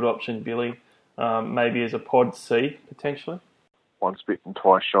pretty good option, Billy, maybe as a pod C, potentially. Once bitten,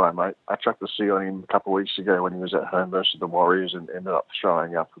 twice shy, mate. I chucked the C on him a couple of weeks ago when he was at home versus the Warriors and ended up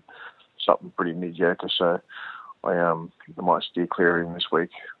showing up with something pretty mediocre. So I might steer clear of him this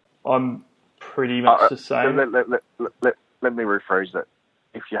week. I'm pretty much the same. Let me rephrase that.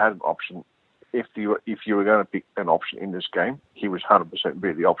 If you had an option, if you were going to pick an option in this game, he was 100%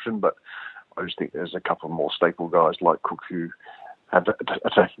 be the option. But I just think there's a couple of more staple guys like Cook who have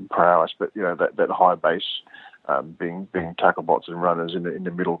attacking prowess, but that high base. Being tackle bots and runners in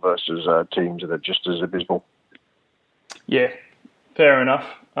the middle versus teams that are just as abysmal. Yeah, fair enough.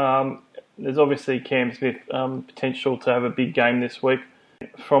 There's obviously Cam Smith potential to have a big game this week.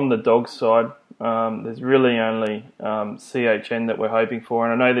 From the Dogs side, there's really only CHN that we're hoping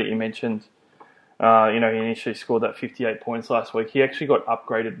for, and I know that you mentioned he initially scored that 58 points last week. He actually got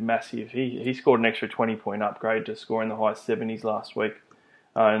upgraded massive. He scored an extra 20-point upgrade to score in the high 70s last week.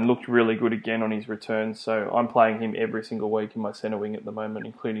 And looked really good again on his return. So I'm playing him every single week in my centre wing at the moment,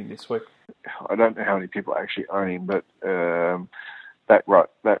 including this week. I don't know how many people actually own him, but that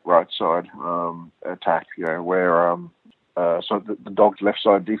right side attack, where so the Dogs' left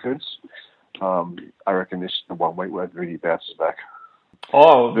side defence, I reckon this is the 1 week where really bounces back.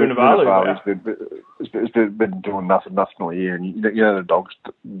 Oh, Vunivalu has been doing nothing all year, and the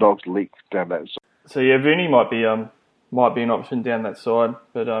Dogs leak down that side. So yeah, Vuni might be an option down that side.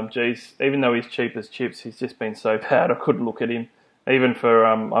 But, even though he's cheap as chips, he's just been so bad, I couldn't look at him. Even for,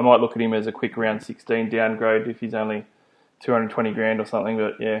 I might look at him as a quick round 16 downgrade if he's only 220 grand or something.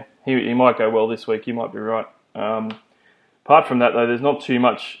 But, yeah, he might go well this week. You might be right. Apart from that, though, there's not too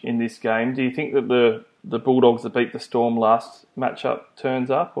much in this game. Do you think that the Bulldogs that beat the Storm last matchup turns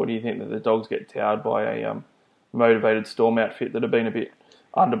up, or do you think that the Dogs get towed by a motivated Storm outfit that have been a bit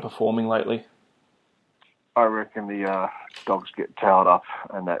underperforming lately? I reckon the Dogs get towed up,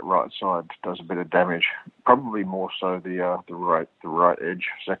 and that right side does a bit of damage. Probably more so the right edge,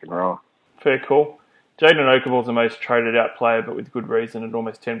 second row. Fair call. Jaden Okaball's the most traded out player, but with good reason at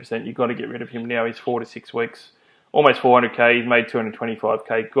almost 10%. You've got to get rid of him now. He's 4 to 6 weeks, almost 400k. He's made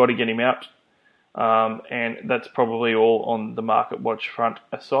 225k. Got to get him out. And that's probably all on the market watch front.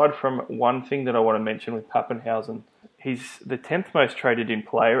 Aside from one thing that I want to mention with Pappenhausen, he's the 10th most traded in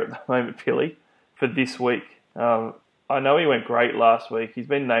player at the moment, Philly, for this week. I know he went great last week. He's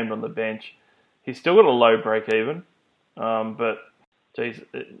been named on the bench. He's still got a low break even, but geez,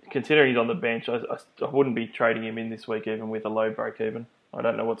 considering he's on the bench, I wouldn't be trading him in this week even with a low break even. I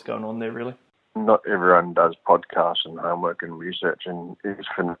don't know what's going on there really. Not everyone does podcasts and homework and research and is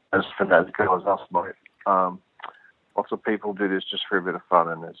as fanatical as us, mate. Lots of people do this just for a bit of fun,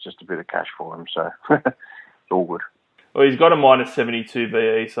 and it's just a bit of cash for them, so it's all good. Well, he's got a minus 72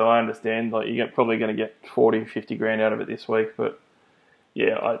 BE, so I understand. Like you're probably going to get 40, 50 grand out of it this week, but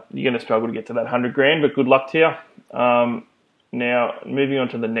yeah, you're going to struggle to get to that 100 grand. But good luck to you. Now, moving on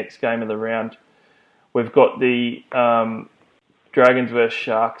to the next game of the round, we've got the Dragons versus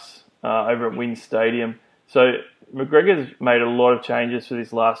Sharks over at WIN Stadium. So McGregor's made a lot of changes for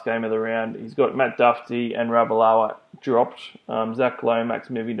this last game of the round. He's got Matt Duffy and Ravalawa dropped. Zach Lomax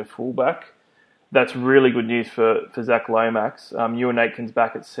moving to fullback. That's really good news for Zach Lomax. Ewan Aitken's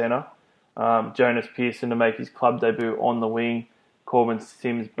back at centre. Jonas Pearson to make his club debut on the wing. Corbin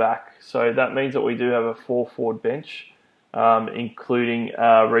Sims back. So that means that we do have a 4-forward bench, including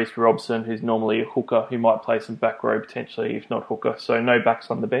Reece Robson, who's normally a hooker, who might play some back row potentially, if not hooker. So no backs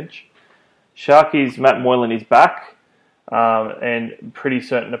on the bench. Sharkies, Matt Moylan is back and pretty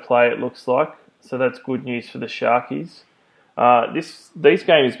certain to play, it looks like. So that's good news for the Sharkies. These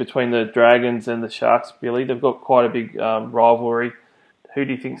games between the Dragons and the Sharks, Billy, they've got quite a big rivalry. Who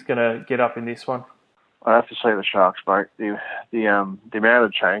do you think's going to get up in this one? I have to say the Sharks, mate. The amount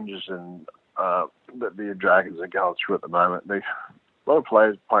of changes and that the Dragons are going through at the moment. A lot of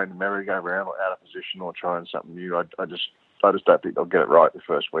players playing the merry-go-round or out of position or trying something new. I just don't think they'll get it right the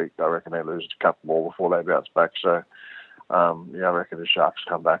first week. I reckon they lose a couple more before they bounce back. So, I reckon the Sharks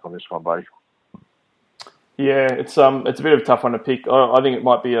come back on this one, buddy. Yeah, it's a bit of a tough one to pick. I think it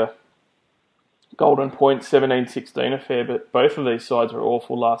might be a Golden Point 17-16 affair, but both of these sides were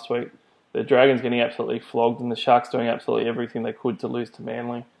awful last week. The Dragons getting absolutely flogged and the Sharks doing absolutely everything they could to lose to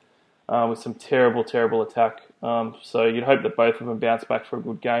Manly with some terrible, terrible attack. So you'd hope that both of them bounce back for a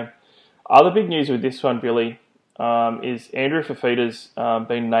good game. Other big news with this one, Billy, is Andrew Fafita's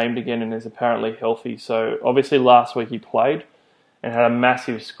been named again and is apparently healthy. So obviously last week he played and had a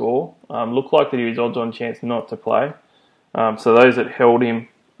massive score. Looked like that he was odds-on chance not to play. So those that held him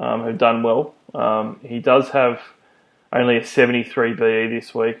have done well. He does have only a 73 BE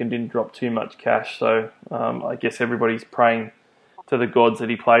this week and didn't drop too much cash. So I guess everybody's praying to the gods that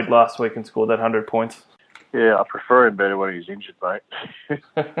he played last week and scored that 100 points. Yeah, I prefer him better when he's injured, mate.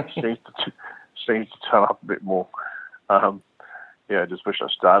 seems to turn up a bit more. Just wish I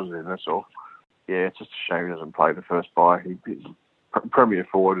started him, that's all. Yeah, it's just a shame he doesn't play the first bye. He's premier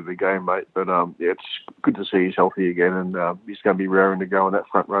forward of the game, mate. But it's good to see he's healthy again, and he's going to be raring to go in that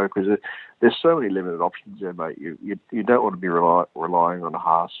front row because there's so many limited options there, mate. You don't want to be relying on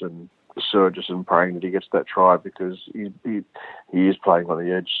Haas and Surges and praying that he gets that try because he is playing on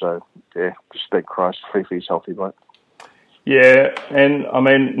the edge. So yeah, just thank Christ if he's healthy, mate. Yeah, and I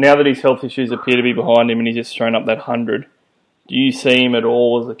mean now that his health issues appear to be behind him and he's just thrown up that 100. Do you see him at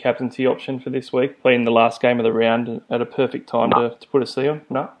all as a captaincy option for this week, playing the last game of the round at a perfect time to put a C on?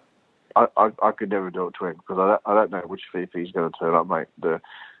 No? I could never do it to him because I don't know which Fifi he's going to turn up, mate. The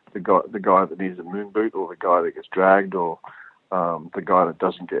guy that needs a moon boot or the guy that gets dragged or the guy that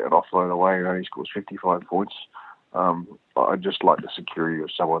doesn't get an offload away and only scores 55 points. I just like the security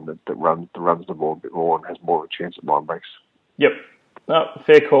of someone that runs the ball a bit more and has more of a chance at line breaks. Yep. No,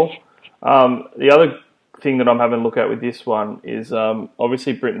 fair call. The other thing that I'm having a look at with this one is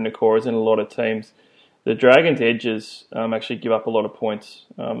obviously Britton Nakora's in a lot of teams. The Dragons' edges actually give up a lot of points.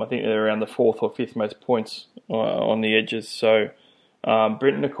 I think they're around the 4th or 5th most points on the edges. So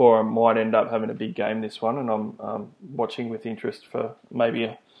Britton Nakora might end up having a big game this one, and I'm watching with interest for maybe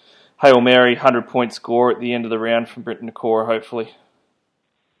a Hail Mary 100-point score at the end of the round from Britton Nakora, hopefully.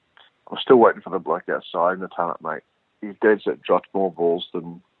 I'm still waiting for the bloke outside in the talent, mate. He's dead set dropped more balls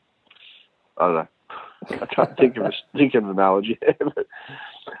than, I don't know. I try to think of an analogy. But,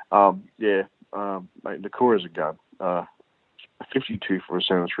 mate, Nakora's a gun. 52 for a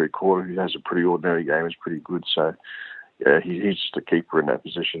 7.75. He has a pretty ordinary game. It's pretty good. So, yeah, he's just a keeper in that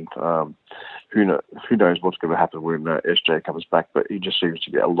position. Who knows what's going to happen when SJ comes back? But he just seems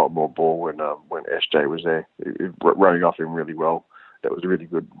to get a lot more ball when SJ was there, running off him really well. That was a really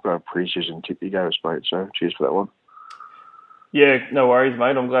good pre-season tip you gave us, mate. So, cheers for that one. Yeah, no worries,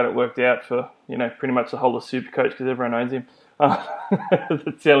 mate. I'm glad it worked out for pretty much the whole of Supercoach because everyone owns him.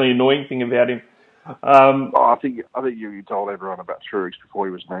 That's the only annoying thing about him. I think you told everyone about 3 weeks before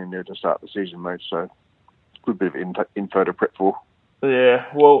he was named there to start the season, mate. So good bit of info to prep for. Yeah,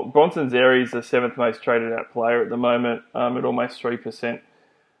 well, Bronson Xerri is the 7th most traded out player at the moment at almost 3%.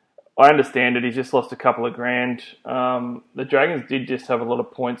 I understand it. He's just lost a couple of grand. The Dragons did just have a lot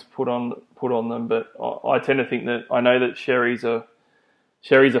of points put on them, but I tend to think that I know that Sherry's a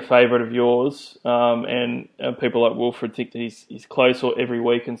favourite of yours, and people like Wilfred think that he's close every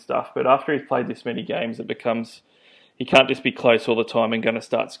week and stuff. But after he's played this many games, it becomes he can't just be close all the time and going to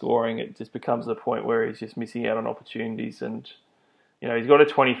start scoring. It just becomes the point where he's just missing out on opportunities. And he's got a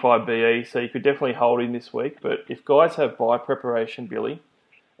 25 BE, so you could definitely hold him this week. But if guys have bye preparation, Billy,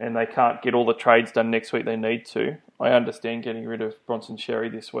 and they can't get all the trades done next week they need to, I understand getting rid of Bronson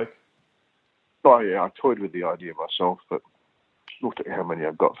Xerri this week. Oh yeah, I toyed with the idea myself, but looked at how many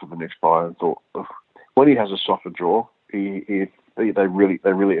I've got for the next bye and thought, when he has a softer draw, they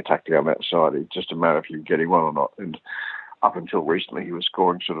really attack down that side. It's just a matter if you get him one or not. And up until recently, he was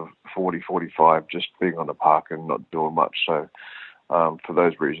scoring sort of 40, 45, just being on the park and not doing much. So for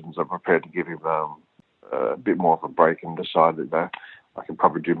those reasons, I'm prepared to give him a bit more of a break and decide that I can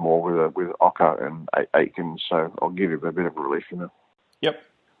probably do more with Ocker and Aikens. So I'll give him a bit of a relief in it. Yep.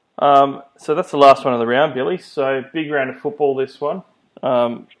 So that's the last one of the round, Billy. So big round of football this one.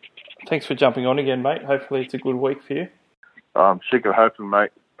 Thanks for jumping on again, mate. Hopefully it's a good week for you. I'm sick of hoping,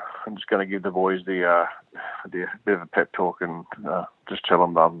 mate. I'm just going to give the boys the bit of a pep talk and just tell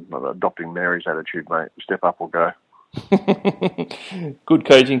them I'm adopting Mary's attitude, mate. Step up or go. Good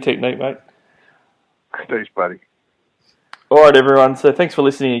coaching technique, mate. Thanks, buddy. All right, everyone. So thanks for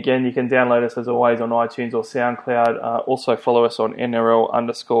listening again. You can download us, as always, on iTunes or SoundCloud. Also follow us on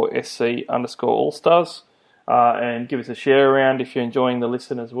NRL_SC_Allstars. And give us a share around if you're enjoying the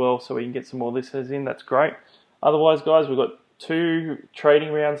listen as well, so we can get some more listeners in. That's great. Otherwise, guys, we've got 2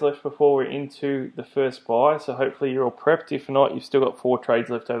 trading rounds left before we're into the first bye. So hopefully you're all prepped. If not, you've still got 4 trades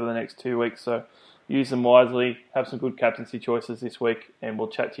left over the next 2 weeks. So use them wisely. Have some good captaincy choices this week. And we'll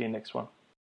chat to you next one.